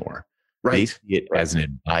developer anymore. Right. They see it as an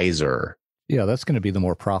advisor. Yeah, that's going to be the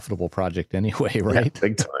more profitable project anyway, right? Yeah,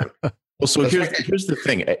 big time. Well, so here's the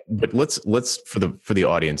thing. But let's for the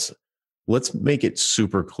audience, let's make it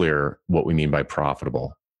super clear what we mean by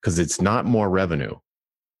profitable, because it's not more revenue,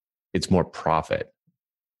 it's more profit.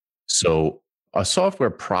 So a software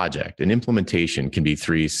project, an implementation can be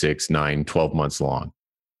 3, 6, 9, 12 months long.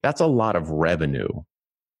 That's a lot of revenue.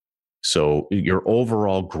 So your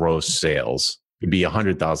overall gross sales could be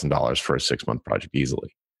 $100,000 for a 6-month project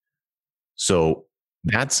easily. So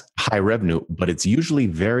that's high revenue, but it's usually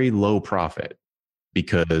very low profit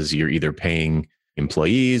because you're either paying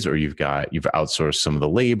employees or you've outsourced some of the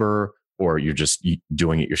labor, or you're just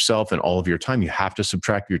doing it yourself, and all of your time, you have to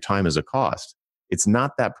subtract your time as a cost. It's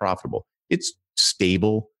not that profitable. It's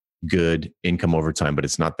stable, good income over time, but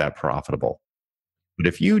it's not that profitable. But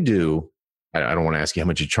if you do, I don't want to ask you how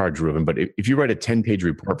much you charge, Ruben, but if you write a 10-page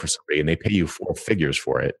report for somebody and they pay you 4 figures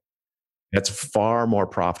for it, that's far more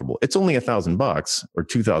profitable. It's only $1,000 or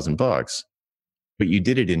 $2,000, but you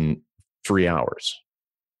did it in 3 hours.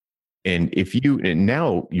 And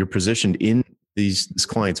now you're positioned in this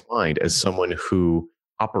client's mind as someone who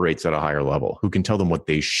operates at a higher level, who can tell them what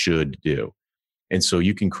they should do. And so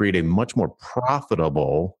you can create a much more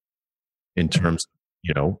profitable, in terms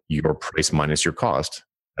of, your price minus your cost,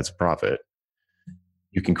 that's profit.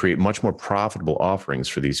 You can create much more profitable offerings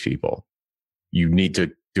for these people. You need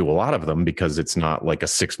to do a lot of them because it's not like a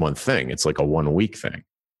 6-month thing. It's like a 1-week thing.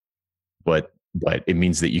 But it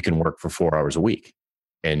means that you can work for 4 hours a week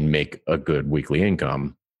and make a good weekly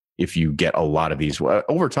income. If you get a lot of these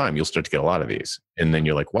over time, you'll start to get a lot of these. And then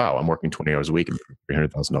you're like, wow, I'm working 20 hours a week and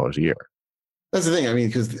 $300,000 a year. That's the thing. I mean,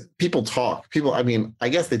 because people, I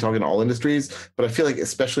guess they talk in all industries, but I feel like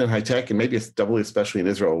especially in high tech, and maybe it's doubly especially in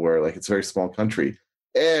Israel, where like it's a very small country,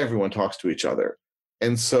 everyone talks to each other.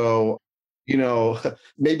 And so,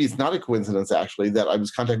 maybe it's not a coincidence actually that I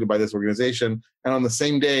was contacted by this organization, and on the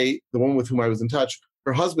same day, the woman with whom I was in touch,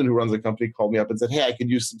 her husband who runs the company called me up and said, hey, I could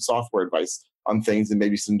use some software advice on things and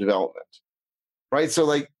maybe some development. Right. So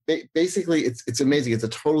like basically it's amazing. It's a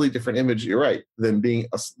totally different image. You're right. Than being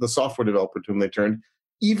the software developer to whom they turned,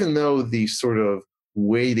 even though the sort of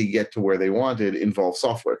way to get to where they wanted involves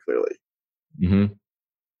software clearly. Mm-hmm.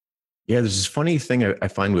 Yeah. There's this funny thing I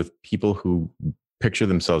find with people who picture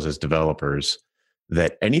themselves as developers,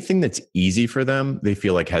 that anything that's easy for them, they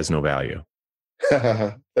feel like has no value.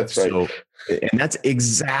 That's right. So, and that's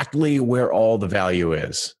exactly where all the value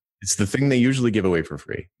is. It's the thing they usually give away for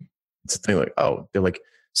free. It's the thing like, they're like,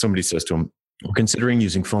 somebody says to them, we're considering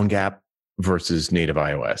using PhoneGap versus native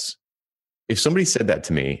iOS. If somebody said that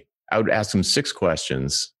to me, I would ask them 6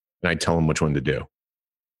 questions and I'd tell them which one to do.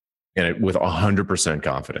 And with 100%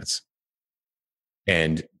 confidence.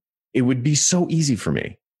 And it would be so easy for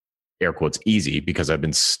me, air quotes easy, because I've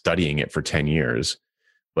been studying it for 10 years.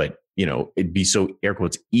 But, it'd be so air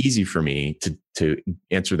quotes easy for me to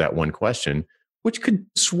answer that one question, which could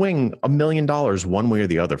swing $1 million one way or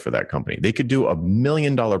the other for that company. They could do $1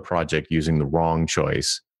 million project using the wrong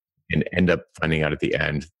choice and end up finding out at the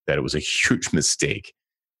end that it was a huge mistake.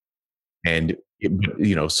 And,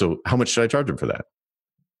 so how much should I charge them for that?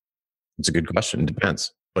 It's a good question. It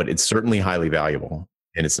depends. But it's certainly highly valuable.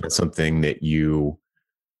 And it's not something that you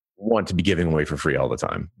want to be giving away for free all the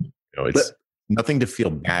time. It's nothing to feel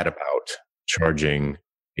bad about charging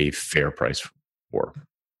a fair price for.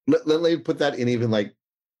 Let me put that in even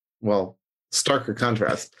starker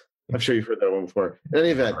contrast. I'm sure you've heard that one before. In any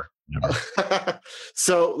event,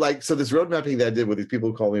 so this road mapping that I did with these people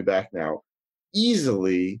who call me back now,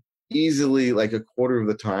 easily like a quarter of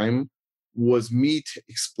the time was me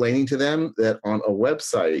explaining to them that on a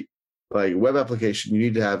website, like web application, you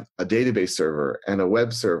need to have a database server and a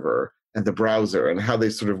web server and the browser and how they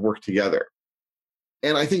sort of work together.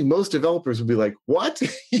 And I think most developers would be like, what?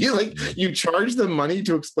 You charge them money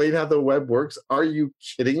to explain how the web works? Are you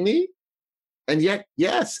kidding me? And yet,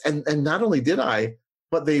 yes. And not only did I,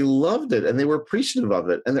 but they loved it and they were appreciative of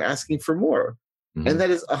it and they're asking for more. Mm-hmm. And that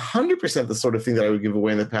is 100% the sort of thing that I would give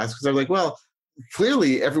away in the past, because I'm like, well,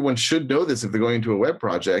 clearly everyone should know this if they're going into a web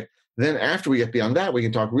project. Then after we get beyond that, we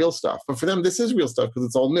can talk real stuff. But for them, this is real stuff because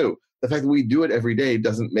it's all new. The fact that we do it every day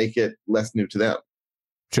doesn't make it less new to them.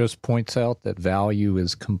 Just points out that value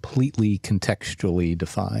is completely contextually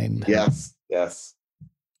defined. Yes.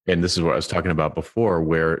 And this is what I was talking about before,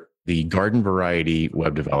 where the garden variety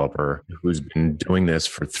web developer who's been doing this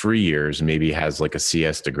for 3 years, maybe has like a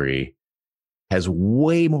CS degree, has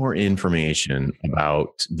way more information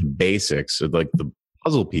about the basics of like the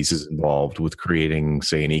puzzle pieces involved with creating,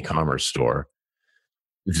 say, an e-commerce store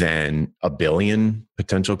than a billion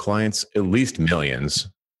potential clients, at least millions.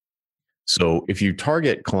 So if you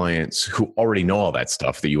target clients who already know all that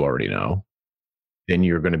stuff that you already know, then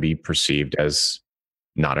you're going to be perceived as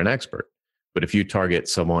not an expert. But if you target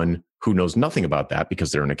someone who knows nothing about that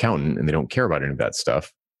because they're an accountant and they don't care about any of that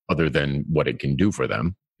stuff other than what it can do for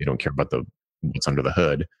them, they don't care about what's under the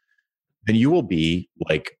hood, then you will be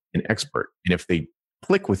like an expert. And if they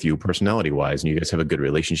click with you personality wise and you guys have a good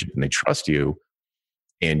relationship and they trust you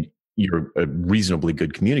and you're a reasonably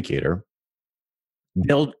good communicator,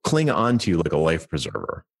 they'll cling on to you like a life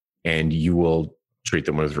preserver, and you will treat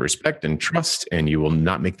them with respect and trust, and you will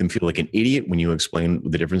not make them feel like an idiot when you explain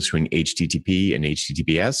the difference between HTTP and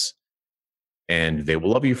HTTPS. And they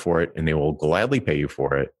will love you for it, and they will gladly pay you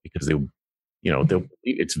for it because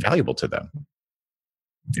it's valuable to them.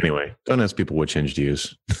 Anyway, don't ask people which hinge to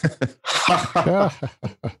use.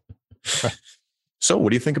 So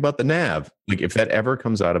what do you think about the nav? Like, if that ever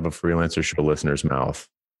comes out of a Freelancer Show listener's mouth,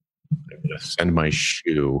 I'm going to send my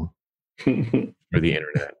shoe for the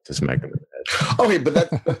internet to smack them in the head.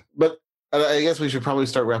 Okay, but I guess we should probably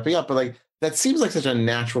start wrapping up. But like, that seems like such a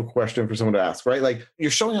natural question for someone to ask, right? Like,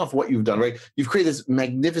 you're showing off what you've done, right? You've created this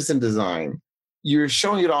magnificent design. You're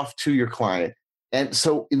showing it off to your client. And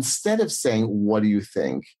so instead of saying, what do you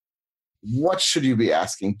think? What should you be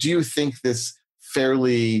asking? Do you think this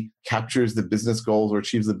fairly captures the business goals or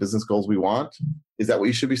achieves the business goals we want? Is that what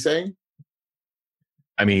you should be saying?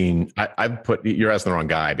 I mean, you're asking the wrong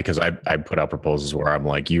guy, because I put out proposals where I'm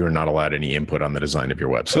like, you are not allowed any input on the design of your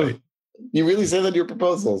website. You really say that in your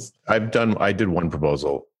proposals? I did one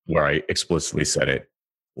proposal where I explicitly said it,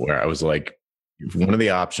 where I was like, one of the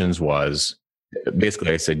options was,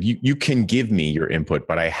 basically I said, you can give me your input,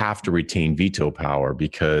 but I have to retain veto power,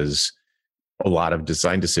 because a lot of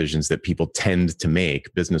design decisions that people tend to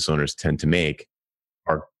make, business owners tend to make,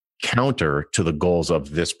 are counter to the goals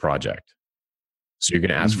of this project. So you're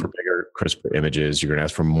going to ask for bigger, crisper images. You're going to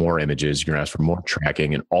ask for more images. You're going to ask for more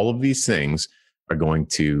tracking. And all of these things are going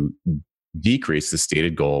to decrease the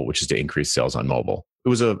stated goal, which is to increase sales on mobile. It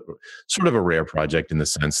was a sort of a rare project in the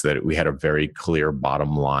sense that we had a very clear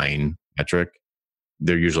bottom line metric.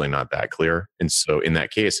 They're usually not that clear. And so in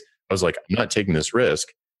that case, I was like, I'm not taking this risk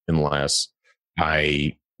unless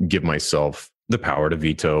I give myself the power to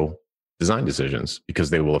veto design decisions,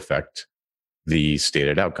 because they will affect the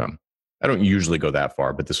stated outcome. I don't usually go that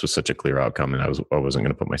far, but this was such a clear outcome, and I wasn't going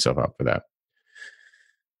to put myself out for that.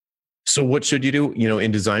 So what should you do?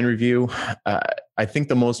 In design review, I think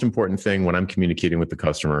the most important thing when I'm communicating with the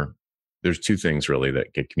customer, there's two things really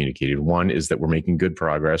that get communicated. One is that we're making good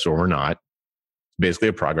progress or we're not. Basically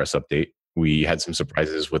a progress update. We had some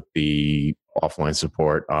surprises with the offline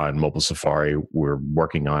support on mobile Safari. We're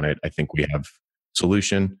working on it. I think we have a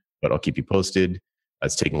solution, but I'll keep you posted.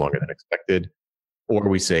 It's taking longer than expected. Or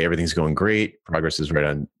we say everything's going great, progress is right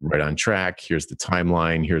on track. Here's the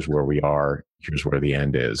timeline. Here's where we are. Here's where the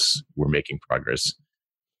end is. We're making progress.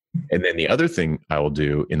 And then the other thing I will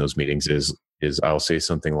do in those meetings is I'll say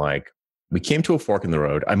something like, we came to a fork in the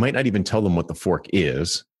road. I might not even tell them what the fork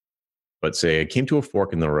is, but say I came to a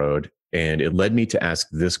fork in the road and it led me to ask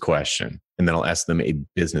this question. And then I'll ask them a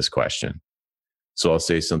business question. So I'll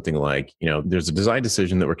say something like, there's a design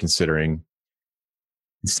decision that we're considering.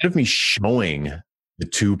 Instead of me showing the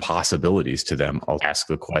two possibilities to them, I'll ask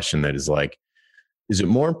the question that is like, is it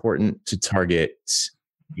more important to target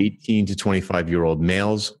 18 to 25-year-old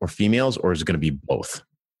males or females, or is it going to be both?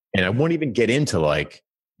 And I won't even get into like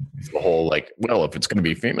the whole like, well, if it's going to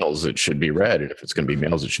be females, it should be red, and if it's going to be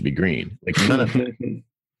males, it should be green. Like none of that.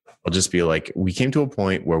 I'll just be like, we came to a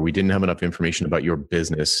point where we didn't have enough information about your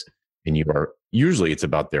business, and usually it's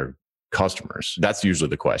about their customers. That's usually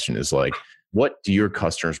the question, is like, what do your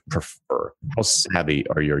customers prefer? How savvy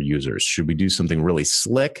are your users? Should we do something really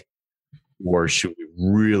slick, or should we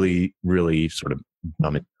really, really sort of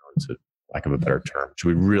dumb it down, to lack of a better term? Should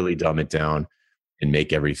we really dumb it down and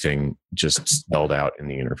make everything just spelled out in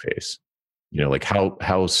the interface? Like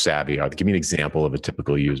how savvy are they? Give me an example of a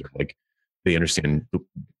typical user. Like, they understand the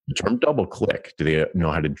term double click. Do they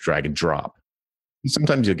know how to drag and drop?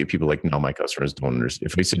 Sometimes you'll get people like, no, my customers don't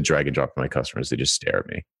understand. If we said drag and drop to my customers, they just stare at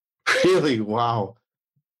me. Really? Wow.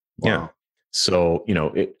 Yeah. So,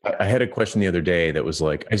 I had a question the other day that was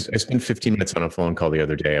like, I spent 15 minutes on a phone call the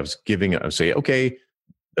other day. I was saying, okay,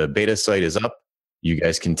 the beta site is up. You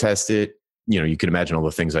guys can test it. You can imagine all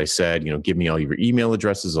the things I said, give me all your email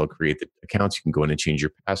addresses. I'll create the accounts. You can go in and change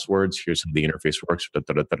your passwords. Here's how the interface works.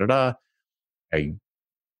 I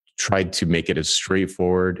tried to make it as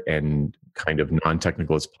straightforward and kind of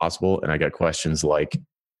non-technical as possible. And I got questions like,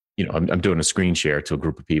 I'm doing a screen share to a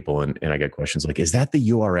group of people, and I get questions like, is that the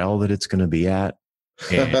URL that it's going to be at?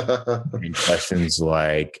 And questions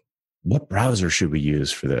like, what browser should we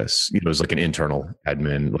use for this? It was like an internal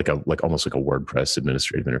admin, like almost like a WordPress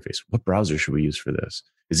administrative interface. What browser should we use for this?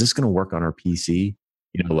 Is this going to work on our PC?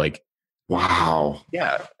 Wow.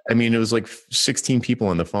 Yeah. I mean, it was like 16 people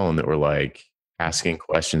on the phone that were like asking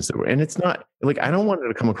questions and it's not like, I don't want it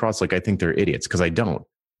to come across like I think they're idiots, because I don't.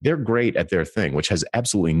 they're great at their thing, which has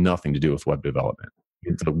absolutely nothing to do with web development.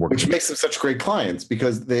 Which makes them such great clients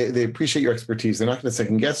because they appreciate your expertise. They're not going to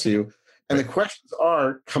second guess you. And the questions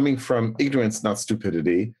are coming from ignorance, not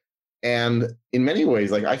stupidity. And in many ways,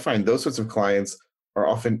 like I find those sorts of clients are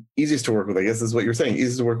often easiest to work with. I guess is what you're saying,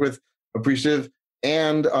 easiest to work with, appreciative,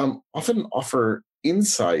 and often offer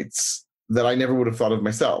insights that I never would have thought of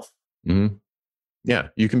myself. Mm-hmm. Yeah,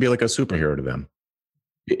 you can be like a superhero to them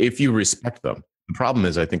if you respect them. The problem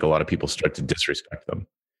is, I think a lot of people start to disrespect them.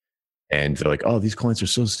 And they're like, "Oh, these clients are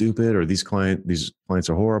so stupid," or "These clients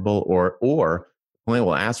are horrible," or the client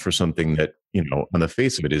will ask for something that, you know, on the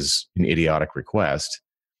face of it is an idiotic request.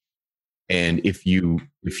 And if you're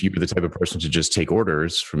the type of person to just take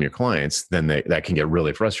orders from your clients, then that can get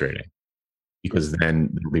really frustrating, because then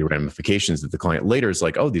there'll be ramifications that the client later is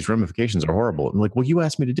like, "Oh, these ramifications are horrible." And like, "Well, you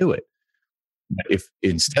asked me to do it." But if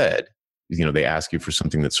instead, you know, they ask you for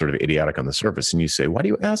something that's sort of idiotic on the surface, and you say, "Why do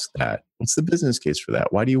you ask that? What's the business case for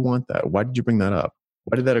that? Why do you want that? Why did you bring that up?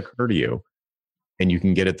 Why did that occur to you?" And you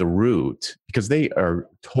can get at the root, because they are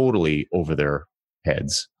totally over their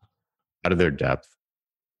heads, out of their depth.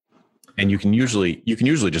 And you can usually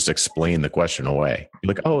just explain the question away.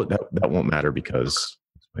 You're like, "Oh, that won't matter because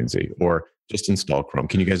explain Z," or "Just install Chrome.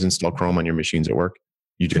 Can you guys install Chrome on your machines at work?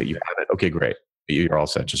 You have it. Okay, great. You're all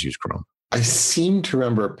set. Just use Chrome." I seem to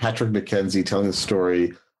remember Patrick McKenzie telling a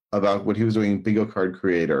story about what he was doing in Bingo Card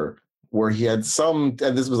Creator, where he had and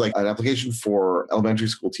this was like an application for elementary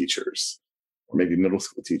school teachers or maybe middle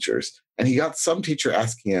school teachers. And he got some teacher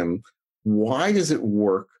asking him, "Why does it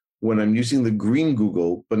work when I'm using the green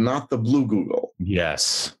Google, but not the blue Google?"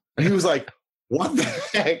 Yes. And he was like, "What the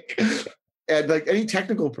heck?" And like any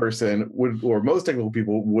technical person or most technical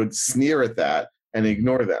people would sneer at that and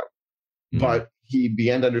ignore them. Mm-hmm. But he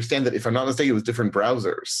began to understand that, if I'm not mistaken, it was different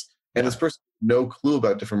browsers. And this person had no clue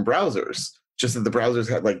about different browsers, just that the browsers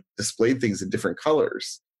had like displayed things in different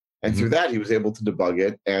colors. And through that, he was able to debug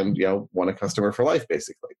it and, you know, won a customer for life,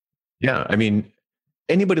 basically. Yeah. I mean,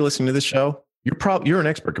 anybody listening to this show, you're an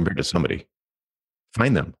expert compared to somebody.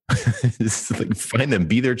 Find them. Find them,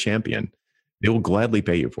 be their champion. They will gladly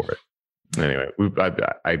pay you for it. Anyway,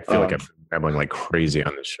 I feel like I'm rambling like crazy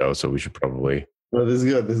on this show, so we should probably... Well, this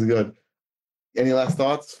is good. Any last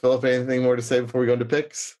thoughts? Philip, anything more to say before we go into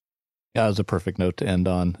picks? Yeah, that was a perfect note to end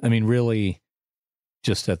on. I mean, really,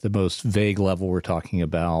 just at the most vague level, we're talking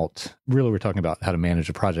about how to manage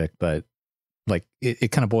a project, but like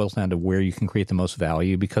it kind of boils down to where you can create the most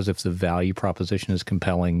value, because if the value proposition is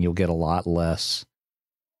compelling, you'll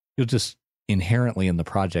just inherently in the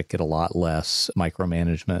project get a lot less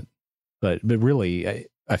micromanagement. But really,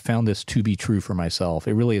 I found this to be true for myself.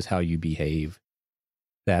 It really is how you behave.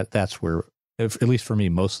 That's where, at least for me,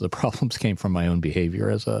 most of the problems came from my own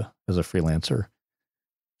behavior as a freelancer.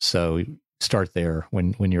 So start there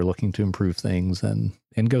when you're looking to improve things, and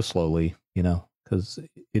go slowly, you know, because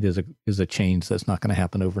it is a change that's not going to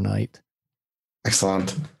happen overnight.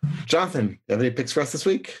 Excellent. Jonathan, you have any picks for us this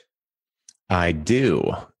week? I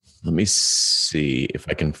do. Let me see if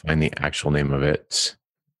I can find the actual name of it.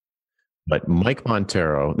 But Mike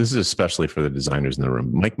Montero, this is especially for the designers in the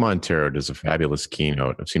room. Mike Montero does a fabulous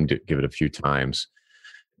keynote. I've seen him give it a few times,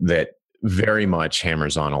 that very much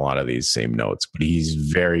hammers on a lot of these same notes, but he's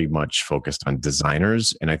very much focused on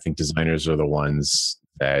designers. And I think designers are the ones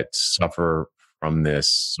that suffer from this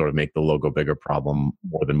sort of make the logo bigger problem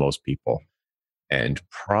more than most people, and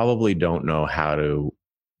probably don't know how to,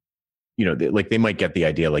 you know, like they might get the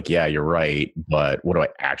idea like, yeah, you're right, but what do I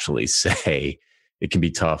actually say? It can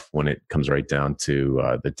be tough when it comes right down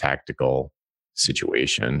to the tactical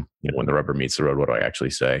situation. You know, when the rubber meets the road, what do I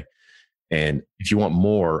actually say? And if you want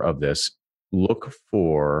more of this, look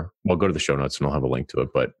for, well, go to the show notes and I'll have a link to it,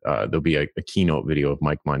 but there'll be a keynote video of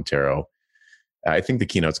Mike Montero. I think the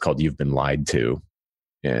keynote's called "You've Been Lied To,"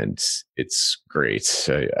 and it's great.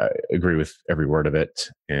 I agree with every word of it.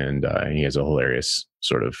 And he has a hilarious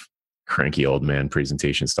sort of cranky old man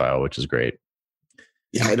presentation style, which is great.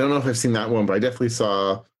 Yeah, I don't know if I've seen that one, but I definitely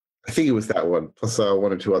saw, I think it was that one, plus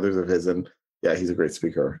one or two others of his. And yeah, he's a great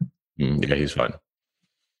speaker. Yeah, he's fun.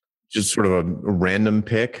 Just sort of a random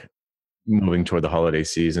pick moving toward the holiday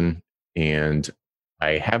season. And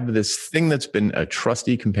I have this thing that's been a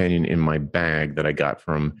trusty companion in my bag that I got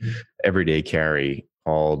from Everyday Carry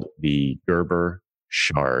called the Gerber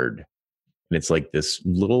Shard. And it's like this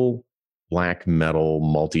little black metal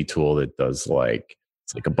multi-tool that does like,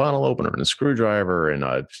 it's like a bottle opener and a screwdriver, and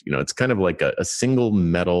it's kind of like a single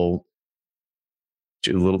metal,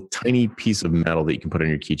 a little tiny piece of metal that you can put on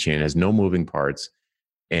your keychain. It has no moving parts,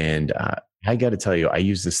 and I got to tell you, I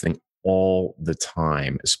use this thing all the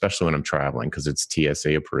time, especially when I'm traveling, because it's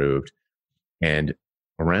TSA approved. And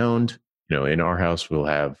around. In our house, we'll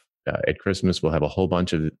have at Christmas, we'll have a whole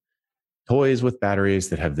bunch of toys with batteries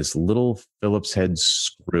that have this little Phillips head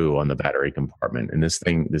screw on the battery compartment. And this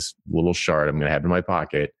little shard I'm going to have in my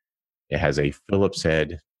pocket, it has a Phillips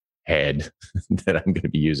head that I'm going to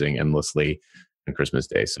be using endlessly on Christmas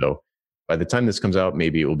Day. So by the time this comes out,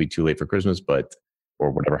 maybe it will be too late for Christmas,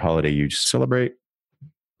 or whatever holiday you celebrate.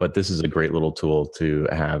 But this is a great little tool to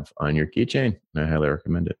have on your keychain. I highly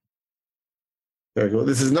recommend it. Very cool.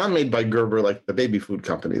 This is not made by Gerber, like the baby food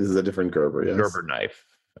company. This is a different Gerber. Yes. Gerber knife,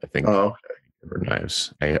 I think. Oh, okay. Gerber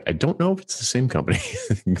knives. I don't know if it's the same company.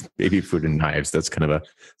 Baby food and knives. That's kind of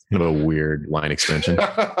a weird line extension.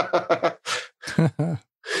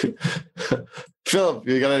 Philip,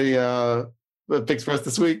 you got any picks for us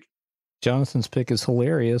this week? Jonathan's pick is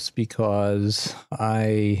hilarious because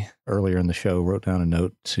I, earlier in the show, wrote down a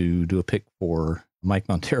note to do a pick for Mike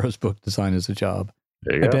Montero's book, Design as a Job.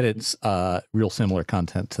 I bet it's real similar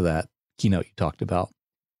content to that keynote you talked about.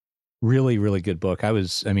 Really, really good book.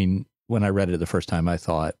 When I read it the first time, I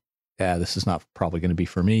thought, this is not probably going to be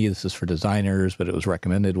for me. This is for designers, but it was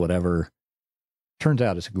recommended, whatever. Turns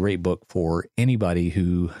out it's a great book for anybody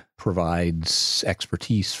who provides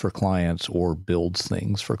expertise for clients or builds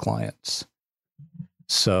things for clients.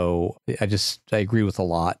 So I agree with a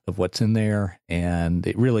lot of what's in there. And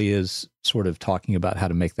it really is sort of talking about how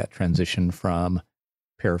to make that transition from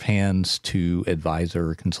pair of hands to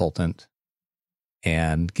advisor, consultant,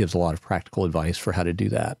 and gives a lot of practical advice for how to do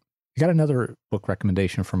that. I got another book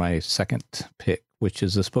recommendation for my second pick, which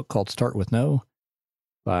is this book called Start With No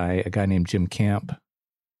by a guy named Jim Camp.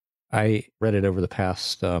 I read it over the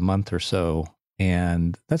past month or so,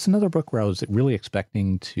 and that's another book where I was really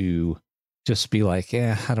expecting to just be like,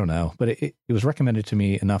 I don't know. But it was recommended to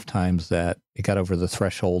me enough times that it got over the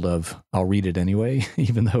threshold of I'll read it anyway,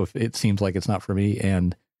 even though it seems like it's not for me.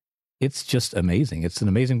 And it's just amazing. It's an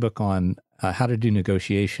amazing book on how to do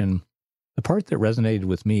negotiation. The part that resonated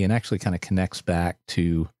with me and actually kind of connects back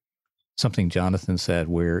to something Jonathan said,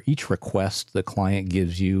 where each request the client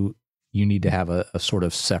gives you, you need to have a sort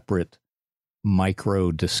of separate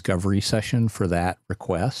micro discovery session for that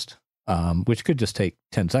request. Which could just take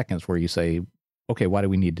 10 seconds where you say, okay, why do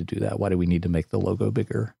we need to do that? Why do we need to make the logo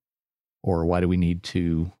bigger? Or why do we need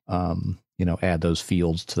to, add those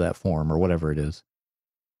fields to that form or whatever it is?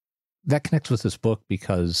 That connects with this book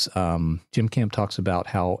because Jim Camp talks about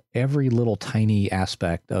how every little tiny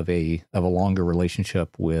aspect of a longer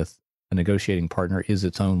relationship with a negotiating partner is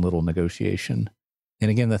its own little negotiation.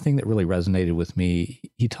 And again, the thing that really resonated with me,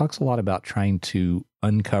 he talks a lot about trying to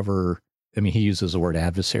uncover, he uses the word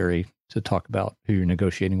adversary to talk about who you're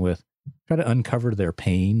negotiating with. Try to uncover their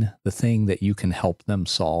pain, the thing that you can help them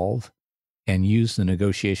solve, and use the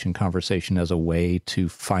negotiation conversation as a way to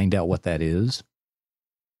find out what that is.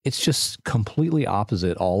 It's just completely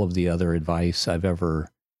opposite all of the other advice I've ever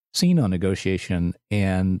seen on negotiation.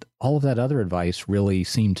 And all of that other advice really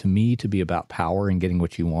seemed to me to be about power and getting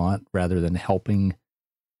what you want rather than helping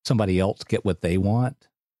somebody else get what they want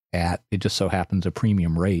at, it just so happens, a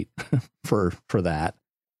premium rate for that.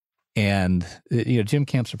 And, Jim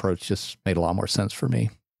Camp's approach just made a lot more sense for me.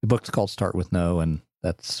 The book's called Start With No, and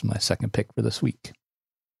that's my second pick for this week.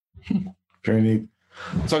 Very neat.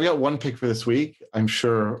 So I've got one pick for this week. I'm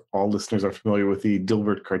sure all listeners are familiar with the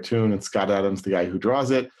Dilbert cartoon and Scott Adams, the guy who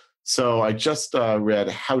draws it. So I just read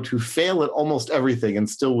How to Fail at Almost Everything and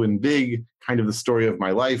Still Win Big, kind of the story of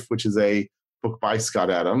my life, which is a book by Scott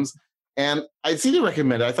Adams. And I'd seen it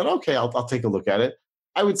recommended. I thought, okay, I'll take a look at it.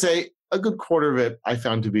 I would say a good quarter of it I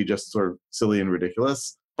found to be just sort of silly and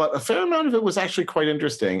ridiculous, but a fair amount of it was actually quite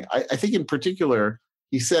interesting. I think in particular,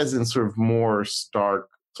 he says in sort of more stark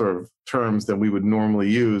sort of terms than we would normally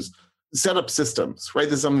use, set up systems, right?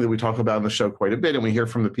 This is something that we talk about on the show quite a bit, and we hear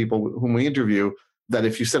from the people whom we interview that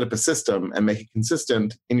if you set up a system and make it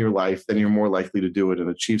consistent in your life, then you're more likely to do it and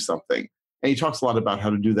achieve something. And he talks a lot about how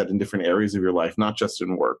to do that in different areas of your life, not just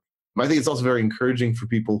in work. I think it's also very encouraging for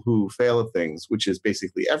people who fail at things, which is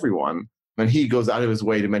basically everyone. And he goes out of his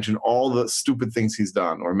way to mention all the stupid things he's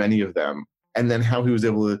done, or many of them, and then how he was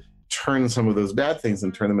able to turn some of those bad things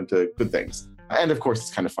and turn them into good things. And of course,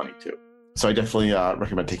 it's kind of funny too. So I definitely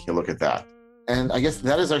recommend taking a look at that. And I guess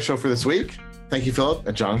that is our show for this week. Thank you, Philip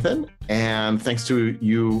and Jonathan. And thanks to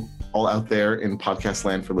you all out there in podcast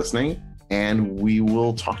land for listening. And we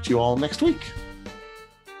will talk to you all next week.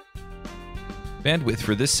 Bandwidth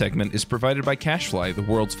for this segment is provided by CacheFly, the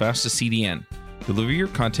world's fastest CDN. Deliver your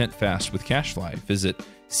content fast with CacheFly. Visit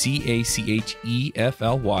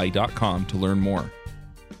CACHEFLY.com to learn more.